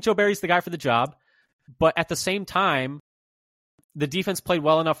Joe Barry's the guy for the job. But at the same time, the defense played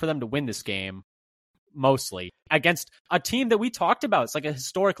well enough for them to win this game, mostly, against a team that we talked about. It's like a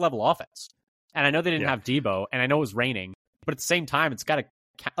historic level offense. And I know they didn't have Debo, and I know it was raining, but at the same time, it's got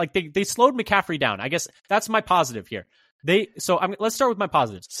to, they slowed McCaffrey down. I guess that's my positive here. Let's start with my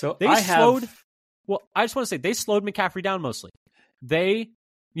positives. So I just want to say they slowed McCaffrey down mostly. They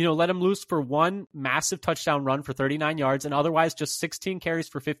let him loose for one massive touchdown run for 39 yards and otherwise just 16 carries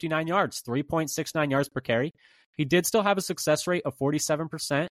for 59 yards, 3.69 yards per carry. He did still have a success rate of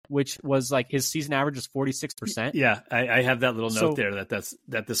 47%, which was his season average is 46%. Yeah, I have that little note there that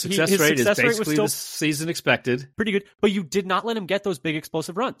the success rate is basically the season expected. Pretty good, but you did not let him get those big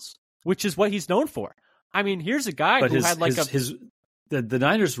explosive runs, which is what he's known for. I mean, here's a guy who had the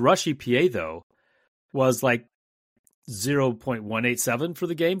Niners rush EPA though was 0.187 for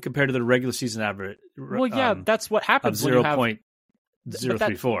the game compared to the regular season average. Well, yeah, that's what happens when you have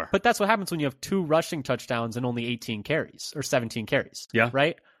 0.034. But that's what happens when you have 2 rushing touchdowns and only 18 carries or 17 carries. Yeah,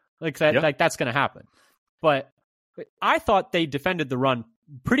 right. That's going to happen. But I thought they defended the run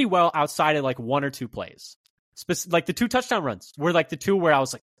pretty well outside of 1 or 2 plays. The 2 touchdown runs were the 2 where I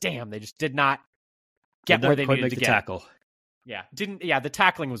was like, damn, they just did not get where they needed to get. Tackle. Yeah, the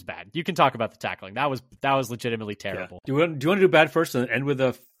tackling was bad. You can talk about the tackling. That was legitimately terrible. Yeah. Do you want to do bad first and end with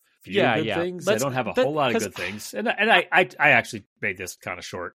a few good things? I don't have a whole lot of good things. And I actually made this kind of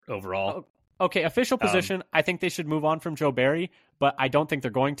short overall. Okay, official position, I think they should move on from Joe Barry, but I don't think they're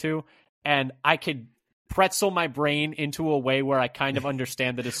going to. And I could pretzel my brain into a way where I kind of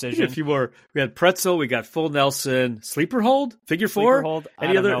understand the decision. A few more. We had pretzel, we got full Nelson, sleeper hold, figure 4. Sleeper hold,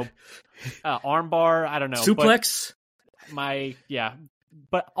 Any other? Know. Arm bar, I don't know. Suplex.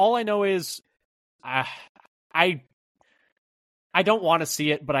 But all I know is I don't want to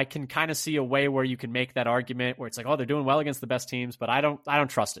see it, but I can kind of see a way where you can make that argument where it's they're doing well against the best teams, but I don't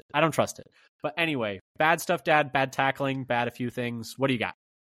trust it. I don't trust it. But anyway, bad stuff, Dad, bad tackling, bad a few things. What do you got?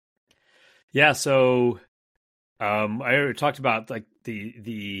 Yeah, so I already talked about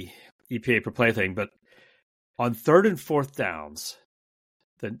the EPA per play thing, but on 3rd and 4th downs,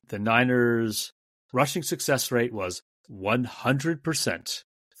 the Niners rushing success rate was 100%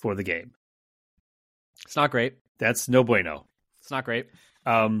 for the game. It's not great. That's no bueno. It's not great.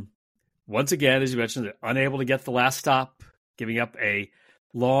 Once again, as you mentioned, they're unable to get the last stop, giving up a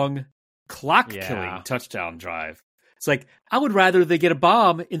long clock-killing touchdown drive. It's I would rather they get a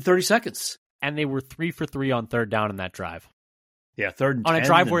bomb in 30 seconds. And they were 3 for 3 on 3rd down in that drive. Yeah, 3rd and 10. On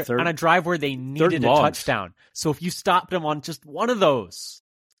a drive where they needed a touchdown. So if you stopped them on just one of those.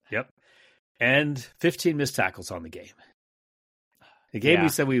 Yep. And 15 missed tackles on the game. The game we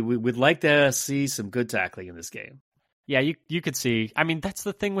said we would like to see some good tackling in this game. Yeah, you could see. I mean, that's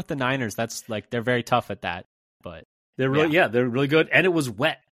the thing with the Niners. That's they're very tough at that. But They're really good. And it was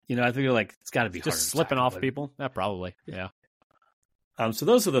wet. You know, I think like it's got to be just slipping off people. Yeah, probably. Yeah. So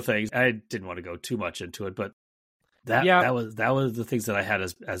those are the things. I didn't want to go too much into it, but that was the things that I had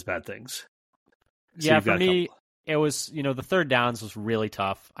as bad things. So yeah, for me, it was, the third downs was really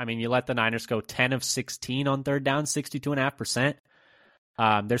tough. I mean, you let the Niners go 10 of 16 on third down,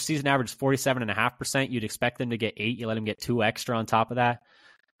 62.5%. Their season average is 47.5%. You'd expect them to get 8. You let them get 2 extra on top of that.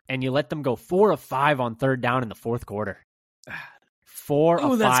 And you let them go 4 of 5 on third down in the fourth quarter. 4 of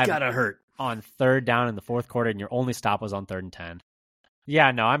 5 that's gotta hurt. On third down in the fourth quarter, and your only stop was on 3rd and 10.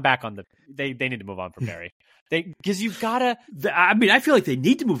 Yeah, no, I'm back on they need to move on from Barry. Because you've got to... I mean, I feel like they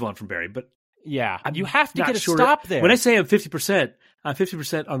need to move on from Barry, but... Yeah, you have to get a stop there. When I say I'm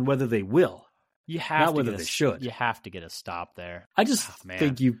 50% on whether they will. You have not to whether they should. You have to get a stop there. I just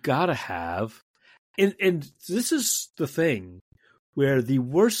think you've got to have... And this is the thing where the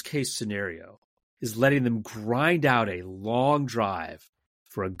worst case scenario is letting them grind out a long drive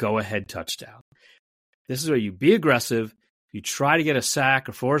for a go-ahead touchdown. This is where you be aggressive, you try to get a sack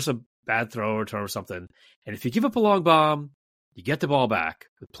or force a bad throw or turn or something, and if you give up a long bomb, you get the ball back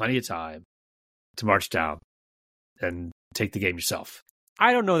with plenty of time to march down and take the game yourself.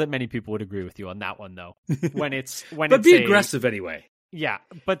 I don't know that many people would agree with you on that one, though. But be aggressive anyway. Yeah,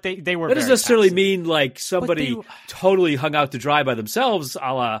 but they were. That doesn't necessarily mean like somebody totally hung out to dry by themselves,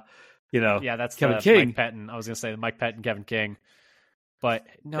 a la, Yeah, that's Kevin King. Mike Pettin. I was going to say the Mike Pettin, Kevin King, but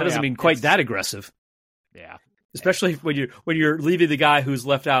no, that doesn't mean quite that aggressive. Yeah, especially when you're leaving the guy who's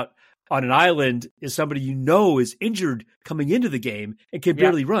left out on an island is somebody is injured coming into the game and can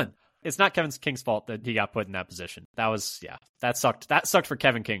barely run. It's not Kevin King's fault that he got put in that position. That sucked. That sucked for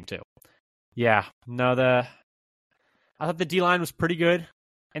Kevin King too. Yeah, no, I thought the D-line was pretty good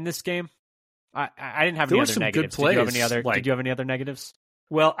in this game. I didn't have any other negatives. Did you have any other? Did you have any other negatives?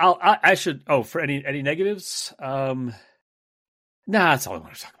 Well, I should. Oh, for any negatives? Nah, that's all I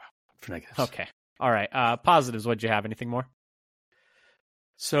want to talk about for negatives. Okay, all right. Positives. What'd you have? Anything more?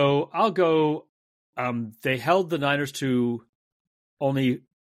 So I'll go. They held the Niners to only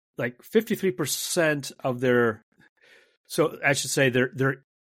like 53% of their. So I should say their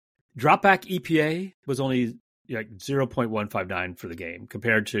dropback EPA was only like 0.159 for the game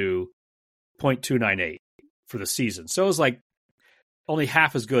compared to 0.298 for the season. So it was like only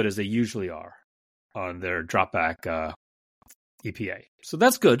half as good as they usually are on their dropback EPA. So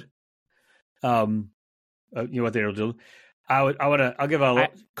that's good. You know what they'll do. I'll give a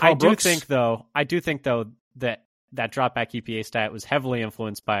Carl Brooks. I do think though that dropback EPA stat was heavily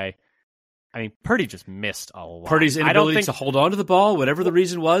influenced by. I mean, Purdy just missed a lot. Purdy's inability to hold on to the ball, whatever the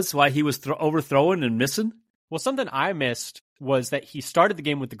reason was, why he was overthrowing and missing. Well, something I missed was that he started the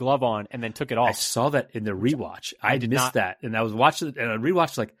game with the glove on and then took it off. I saw that in the rewatch. I missed that, and I was watching it, and I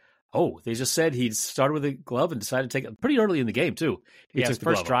rewatched like, oh, they just said he started with a glove and decided to take it pretty early in the game too. His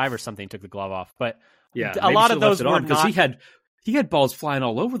first drive or something took the glove off, but yeah, a lot of those were because he had balls flying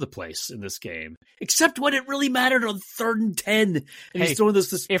all over the place in this game, except when it really mattered on 3rd and 10, and he's throwing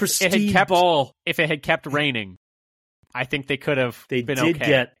this pristine ball. If it had kept raining, I think they could have been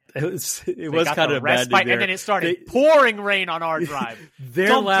okay. It was kind of bad. And then it started pouring rain on our drive.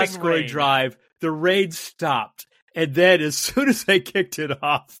 Their last scoring drive, the rain stopped. And then as soon as they kicked it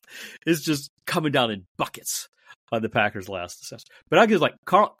off, it's just coming down in buckets on the Packers' last assessment. But I'll give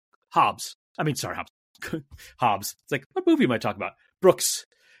Hobbs. Hobbs. It's like, what movie am I talking about? Brooks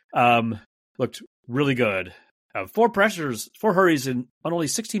looked really good. 4 hurries on only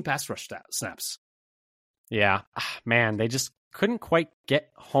 16 pass rush snaps. Yeah. Man, they just couldn't quite get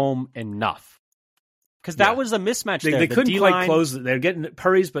home enough. Because that was a mismatch there. They couldn't quite close it. They're getting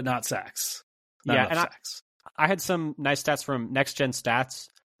hurries, but not sacks. Sacks. I had some nice stats from Next Gen Stats.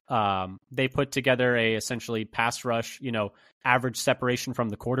 They put together a essentially pass rush, average separation from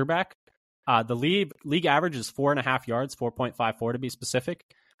the quarterback. The league average is 4.5 yards, 4.54 to be specific.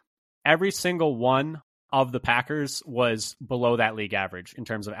 Every single one of the Packers was below that league average in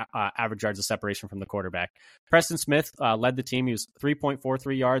terms of average yards of separation from the quarterback. Preston Smith led the team. He was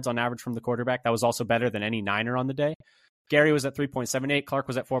 3.43 yards on average from the quarterback. That was also better than any Niner on the day. Gary was at 3.78. Clark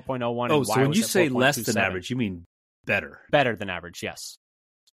was at 4.01. Oh, so when you say less than average, you mean better? Better than average, yes.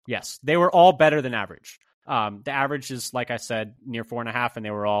 Yes, they were all better than average. The average is, like I said, near 4.5, and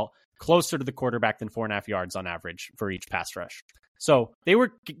they were all closer to the quarterback than 4.5 yards on average for each pass rush. So they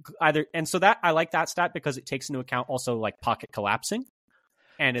were either, and so that I like that stat because it takes into account also like pocket collapsing.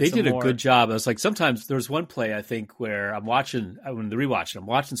 And they did a good job. I was like, sometimes there was one play I think where I'm watching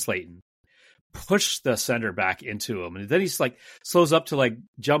Slayton push the center back into him, and then he's like slows up to like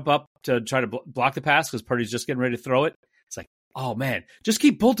jump up to try to block the pass because Purdy's just getting ready to throw it. It's like, oh man, just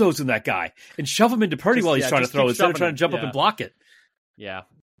keep bulldozing that guy and shove him into Purdy while he's trying to throw instead of trying to jump up and block it. Yeah.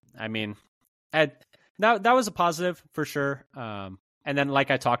 I mean, that was a positive for sure. And then, like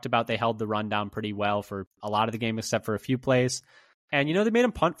I talked about, they held the run down pretty well for a lot of the game, except for a few plays. And, they made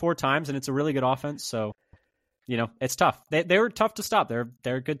him punt 4 times, and it's a really good offense. So, it's tough. They were tough to stop. They're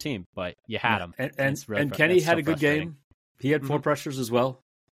a good team, but you had them. And Kenny had a good game. He had 4 pressures as well.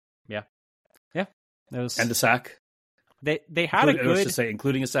 Yeah. Yeah. And a sack. They had a good... to say,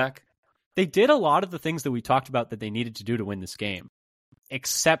 including a sack. They did a lot of the things that we talked about that they needed to do to win this game,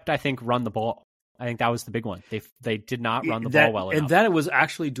 except, I think, run the ball. I think that was the big one. They did not run the ball well enough. And that it was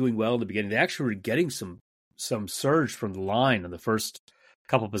actually doing well in the beginning. They actually were getting some surge from the line in the first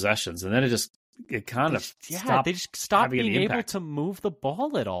couple possessions, and then it kind of stopped. They just stopped being able to move the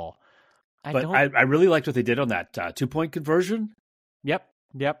ball at all. I really liked what they did on that 2-point conversion. Yep.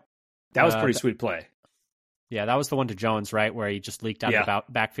 That was a pretty sweet play. Yeah, that was the one to Jones, right, where he just leaked out of the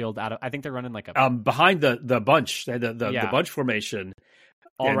backfield. I think they're running like a behind the bunch, the bunch formation,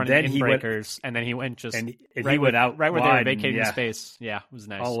 all running in breakers, and then he went he went out right where wide they were vacating space. Yeah, it was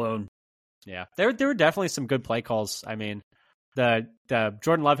nice. All alone. Yeah, there were definitely some good play calls. I mean, the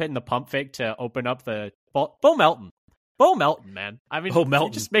Jordan Love hitting the pump fake to open up the ball. Bo Melton, man. I mean, he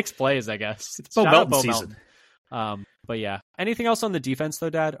just makes plays, I guess. It's Bo Melton season. But yeah, anything else on the defense though,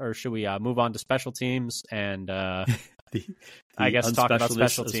 Dad, or should we move on to special teams and I guess talk about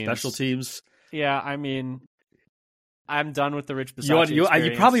special teams? Special teams. Yeah, I mean, I'm done with the Rich Bisaccia experience.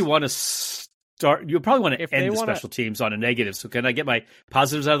 You probably want to start. You probably want to end the special teams on a negative. So can I get my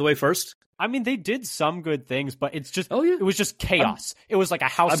positives out of the way first? I mean, they did some good things, but it's just it was just chaos. It was like a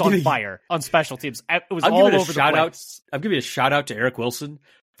house on fire on special teams. It was all over the place. I'm giving a shout out to Eric Wilson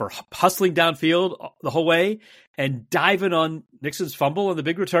for hustling downfield the whole way and diving on Nixon's fumble on the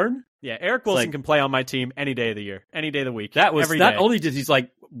big return. Yeah, Eric Wilson can play on my team any day of the year, any day of the week. That was not only did he's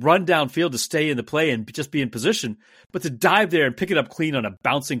run downfield to stay in the play and just be in position, but to dive there and pick it up clean on a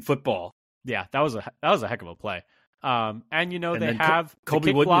bouncing football. Yeah, that was a heck of a play. And they have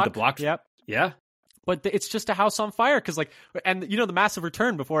Colby Wooden with the block. Yep. Yeah. But it's just a house on fire because the massive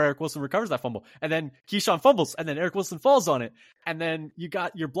return before Eric Wilson recovers that fumble, and then Keyshawn fumbles, and then Eric Wilson falls on it, and then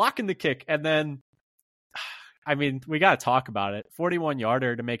you're blocking the kick, and then, I mean, we got to talk about it.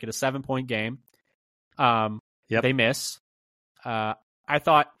 41-yarder to make it a 7-point game. They miss. I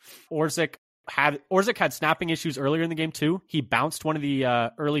thought Orzik had snapping issues earlier in the game too. He bounced one of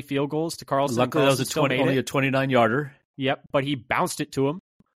the early field goals to Carlson. Luckily, that was only a 29-yarder. Yep, but he bounced it to him.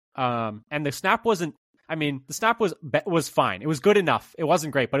 And the snap wasn't. I mean, the snap was fine. It was good enough. It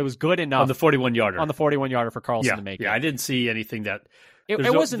wasn't great, but it was good enough on the 41-yarder. On the 41-yarder for Carlson to make it. Yeah, I didn't see anything that.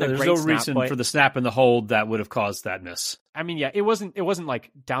 It wasn't a great snap. There's no reason for the snap and the hold that would have caused that miss. I mean, yeah, it wasn't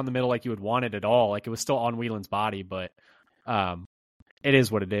like down the middle like you would want it at all. Like it was still on Whelan's body, but it is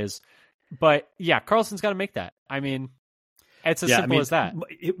what it is. But yeah, Carlson's got to make that. I mean, it's as simple as that.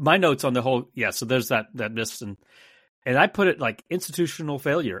 My notes on the whole, so there's that miss and I put it like institutional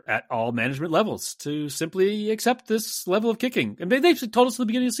failure at all management levels to simply accept this level of kicking. And they told us at the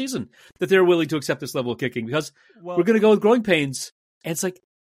beginning of the season that they were willing to accept this level of kicking because we're going to go with growing pains. And it's like,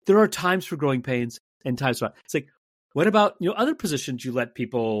 there are times for growing pains and times for not. It's like, what about other positions you let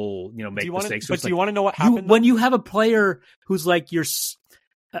people make mistakes? But do you want to know what happened? When you have a player who's like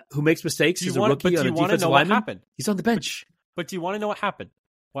who makes mistakes as a rookie on a defensive lineman, he's on the bench. But do you want to know what happened?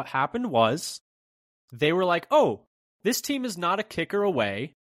 What happened was they were like, oh, this team is not a kicker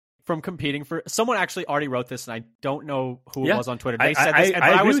away from competing for. Someone actually already wrote this, and I don't know who it was on Twitter. They said this, and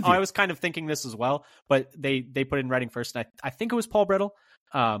I was kind of thinking this as well, but they put it in writing first, and I think it was Paul Brittle,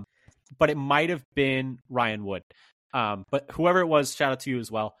 but it might have been Ryan Wood. But whoever it was, shout out to you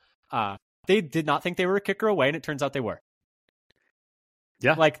as well. They did not think they were a kicker away, and it turns out they were.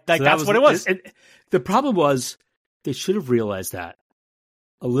 Yeah, so that's what it was. And the problem was they should have realized that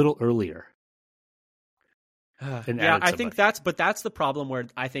a little earlier. Yeah, I think that's the problem where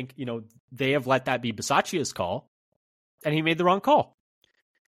I think, they have let that be Bisaccia's call and he made the wrong call.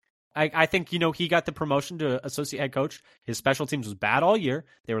 I think, he got the promotion to associate head coach. His special teams was bad all year.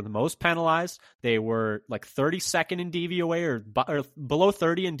 They were the most penalized. They were like 32nd in DVOA or below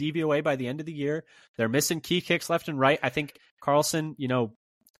 30 in DVOA by the end of the year. They're missing key kicks left and right. I think Carlson,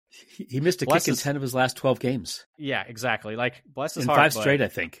 he missed a kick in 10 of his last 12 games. Yeah, exactly. Like, bless his in heart. 5 straight, I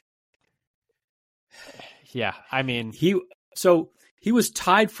think. Yeah, I mean, he was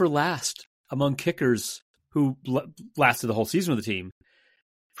tied for last among kickers who lasted the whole season with the team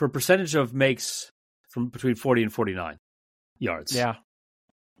for a percentage of makes from between 40 and 49 yards. Yeah.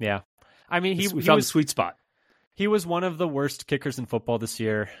 I mean, he found the sweet spot. He was one of the worst kickers in football this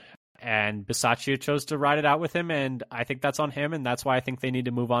year, And Bisaccia chose to ride it out with him, and I think that's on him, and that's why I think they need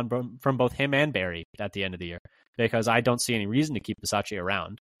to move on from both him and Barry at the end of the year, because I don't see any reason to keep Bisaccia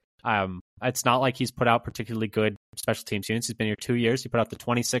around. It's not like he's put out particularly good special teams units. He's been here 2 years. He put out the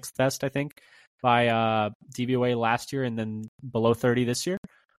 26th best, I think, by DVOA last year, and then below 30 this year.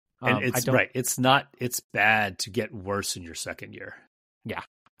 And it's bad to get worse in your second year. Yeah.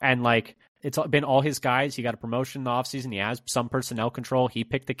 And like, it's been all his guys. He got a promotion in the offseason. He has some personnel control. He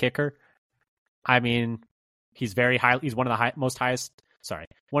picked the kicker. I mean, he's very high. He's one of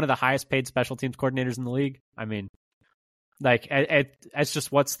the highest paid special teams coordinators in the league. I mean, like, it's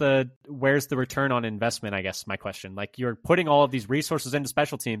just where's the return on investment? I guess my question. Like, you're putting all of these resources into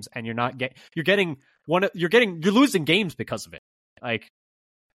special teams, and you're losing games because of it. Like,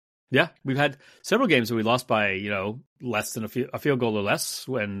 yeah, we've had several games where we lost by, less than a field goal or less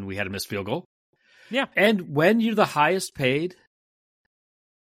when we had a missed field goal. Yeah. And when you're the highest paid,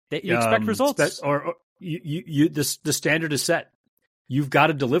 you expect results. The standard is set. You've got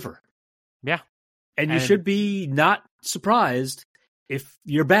to deliver. Yeah. And you should be not surprised if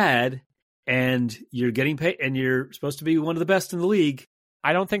you're bad and you're getting paid and you're supposed to be one of the best in the league.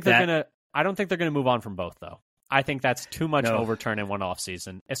 I don't think they're gonna move on from both, though. I think that's too much overturn in one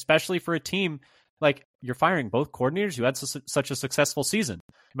offseason, especially for a team like you're firing both coordinators. You had such a successful season.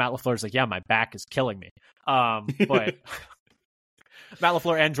 Matt LaFleur's like, yeah, my back is killing me. But Matt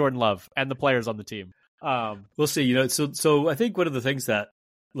LaFleur and Jordan Love and the players on the team. We'll see. So I think one of the things that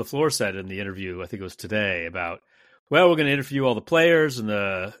LaFleur said in the interview, I think it was today, about, well, we're going to interview all the players and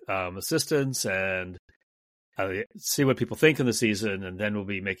the assistants and see what people think in the season, and then we'll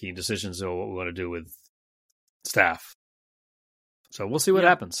be making decisions on what we want to do with staff. So we'll see what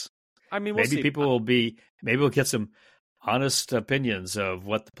happens. I mean, we'll see. Maybe we'll get some honest opinions of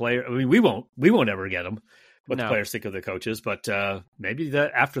what the player. I mean, we won't ever get them. What the players think of the coaches, but maybe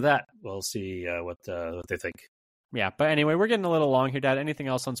after that we'll see what they think. Yeah, but anyway, we're getting a little long here, Dad. Anything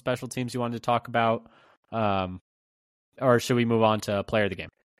else on special teams you wanted to talk about, or should we move on to player of the game?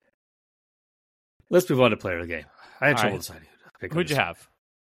 Let's move on to player of the game. I had trouble deciding. Who'd you have?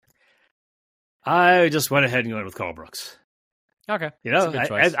 I just went ahead and went with Carl Brooks. Okay,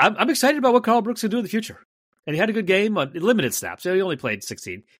 I'm excited about what Carl Brooks can do in the future, and he had a good game on limited snaps. He only played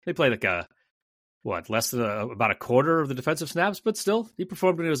 16. He played like less than about a quarter of the defensive snaps, but still, he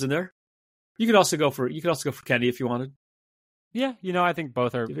performed when he was in there. You could also go for Kenny if you wanted. Yeah, I think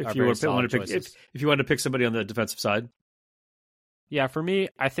both are. If you wanted to pick somebody on the defensive side. Yeah, for me,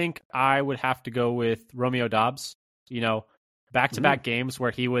 I think I would have to go with Romeo Doubs. Back-to-back games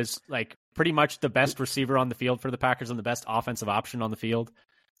where he was like pretty much the best receiver on the field for the Packers and the best offensive option on the field.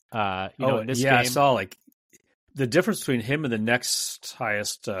 In this game, I saw like the difference between him and the next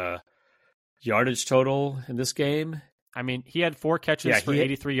highest yardage total in this game. I mean, he had 4 catches for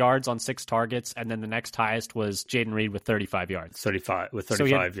 83 yards on 6 targets, and then the next highest was Jaden Reed with 35 yards.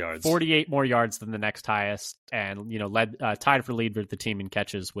 35 yards. 48 more yards than the next highest, and led tied for lead with the team in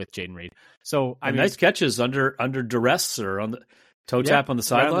catches with Jaden Reed. So nice catches under duress or on the toe tap on the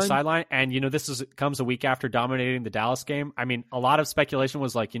sideline. Right on the sideline, and this comes a week after dominating the Dallas game. I mean, a lot of speculation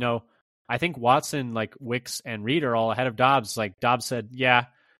was like, I think Watson, like Wicks and Reed are all ahead of Doubs. Like Doubs said, yeah.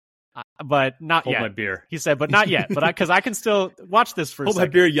 But not Hold yet. my beer. He said, but not yet. But because I can still watch this for a second. Hold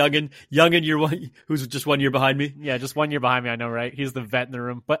my beer, youngin. You're one who's just 1 year behind me. Yeah, just 1 year behind me. I know, right? He's the vet in the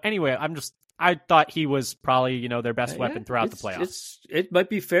room. But anyway, I thought he was probably their best weapon throughout the playoffs. It might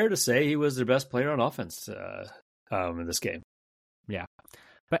be fair to say he was their best player on offense in this game. Yeah.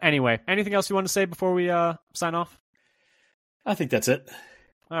 But anyway, anything else you want to say before we sign off? I think that's it.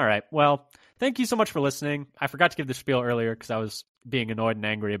 All right. Well, thank you so much for listening. I forgot to give the spiel earlier because I was being annoyed and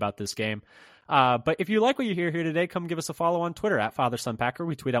angry about this game. But if you like what you hear here today, come give us a follow on Twitter at FatherSonPacker.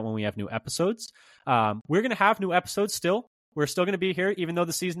 We tweet out when we have new episodes. We're going to have new episodes still. We're still going to be here. Even though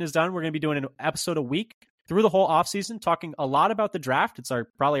the season is done, we're going to be doing an episode a week through the whole offseason, talking a lot about the draft. It's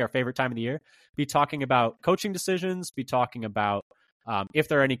probably our favorite time of the year. Be talking about coaching decisions, be talking about if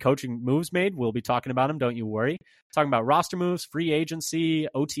there are any coaching moves made, we'll be talking about them. Don't you worry. Talking about roster moves, free agency,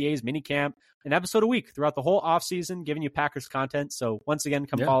 OTAs, minicamp, an episode a week throughout the whole offseason, giving you Packers content. So once again,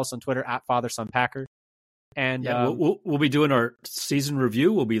 come follow us on Twitter at FatherSonPacker. And we'll be doing our season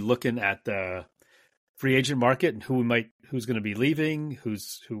review. We'll be looking at the free agent market and who's going to be leaving, who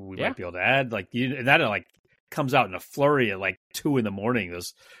we might be able to add. And that comes out in a flurry at 2 a.m.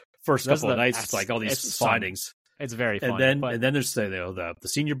 Those first couple of nights, it's like all these signings. It's very fun. And then there's the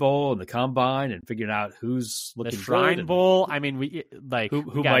Senior Bowl and the Combine and figuring out who's looking the Shrine Bowl. I mean, we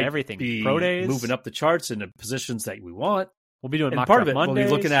who got might everything. Be Pro days, moving up the charts in the positions that we want. We'll be doing mock part of it. Mondays. We'll be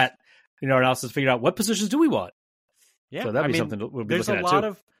looking at our analysis, figuring out what positions do we want. Yeah, so that'd be something we'll be looking at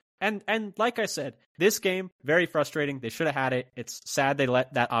too. And like I said, this game, very frustrating. They should have had it. It's sad they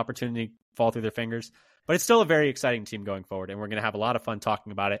let that opportunity fall through their fingers. But it's still a very exciting team going forward, and we're going to have a lot of fun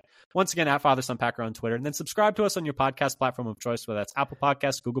talking about it. Once again, at Father Son Packer on Twitter, and then subscribe to us on your podcast platform of choice, whether that's Apple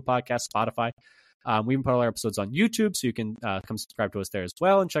Podcasts, Google Podcasts, Spotify. We even put all our episodes on YouTube, so you can come subscribe to us there as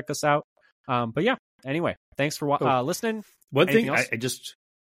well and check us out. But yeah, anyway, thanks for listening. One thing, I just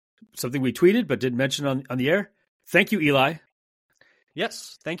something we tweeted but didn't mention on the air. Thank you, Eli.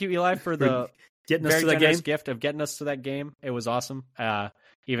 Yes, thank you, Eli, for the getting us very to that generous game. gift of getting us to that game. It was awesome,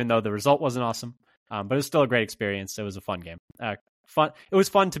 even though the result wasn't awesome. But it was still a great experience. It was a fun game. Fun. It was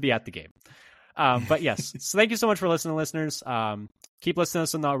fun to be at the game. But yes, so thank you so much for listening, listeners. Keep listening to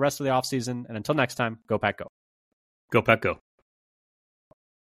us in the rest of the offseason. And until next time, go Pack Go. Go Pack Go.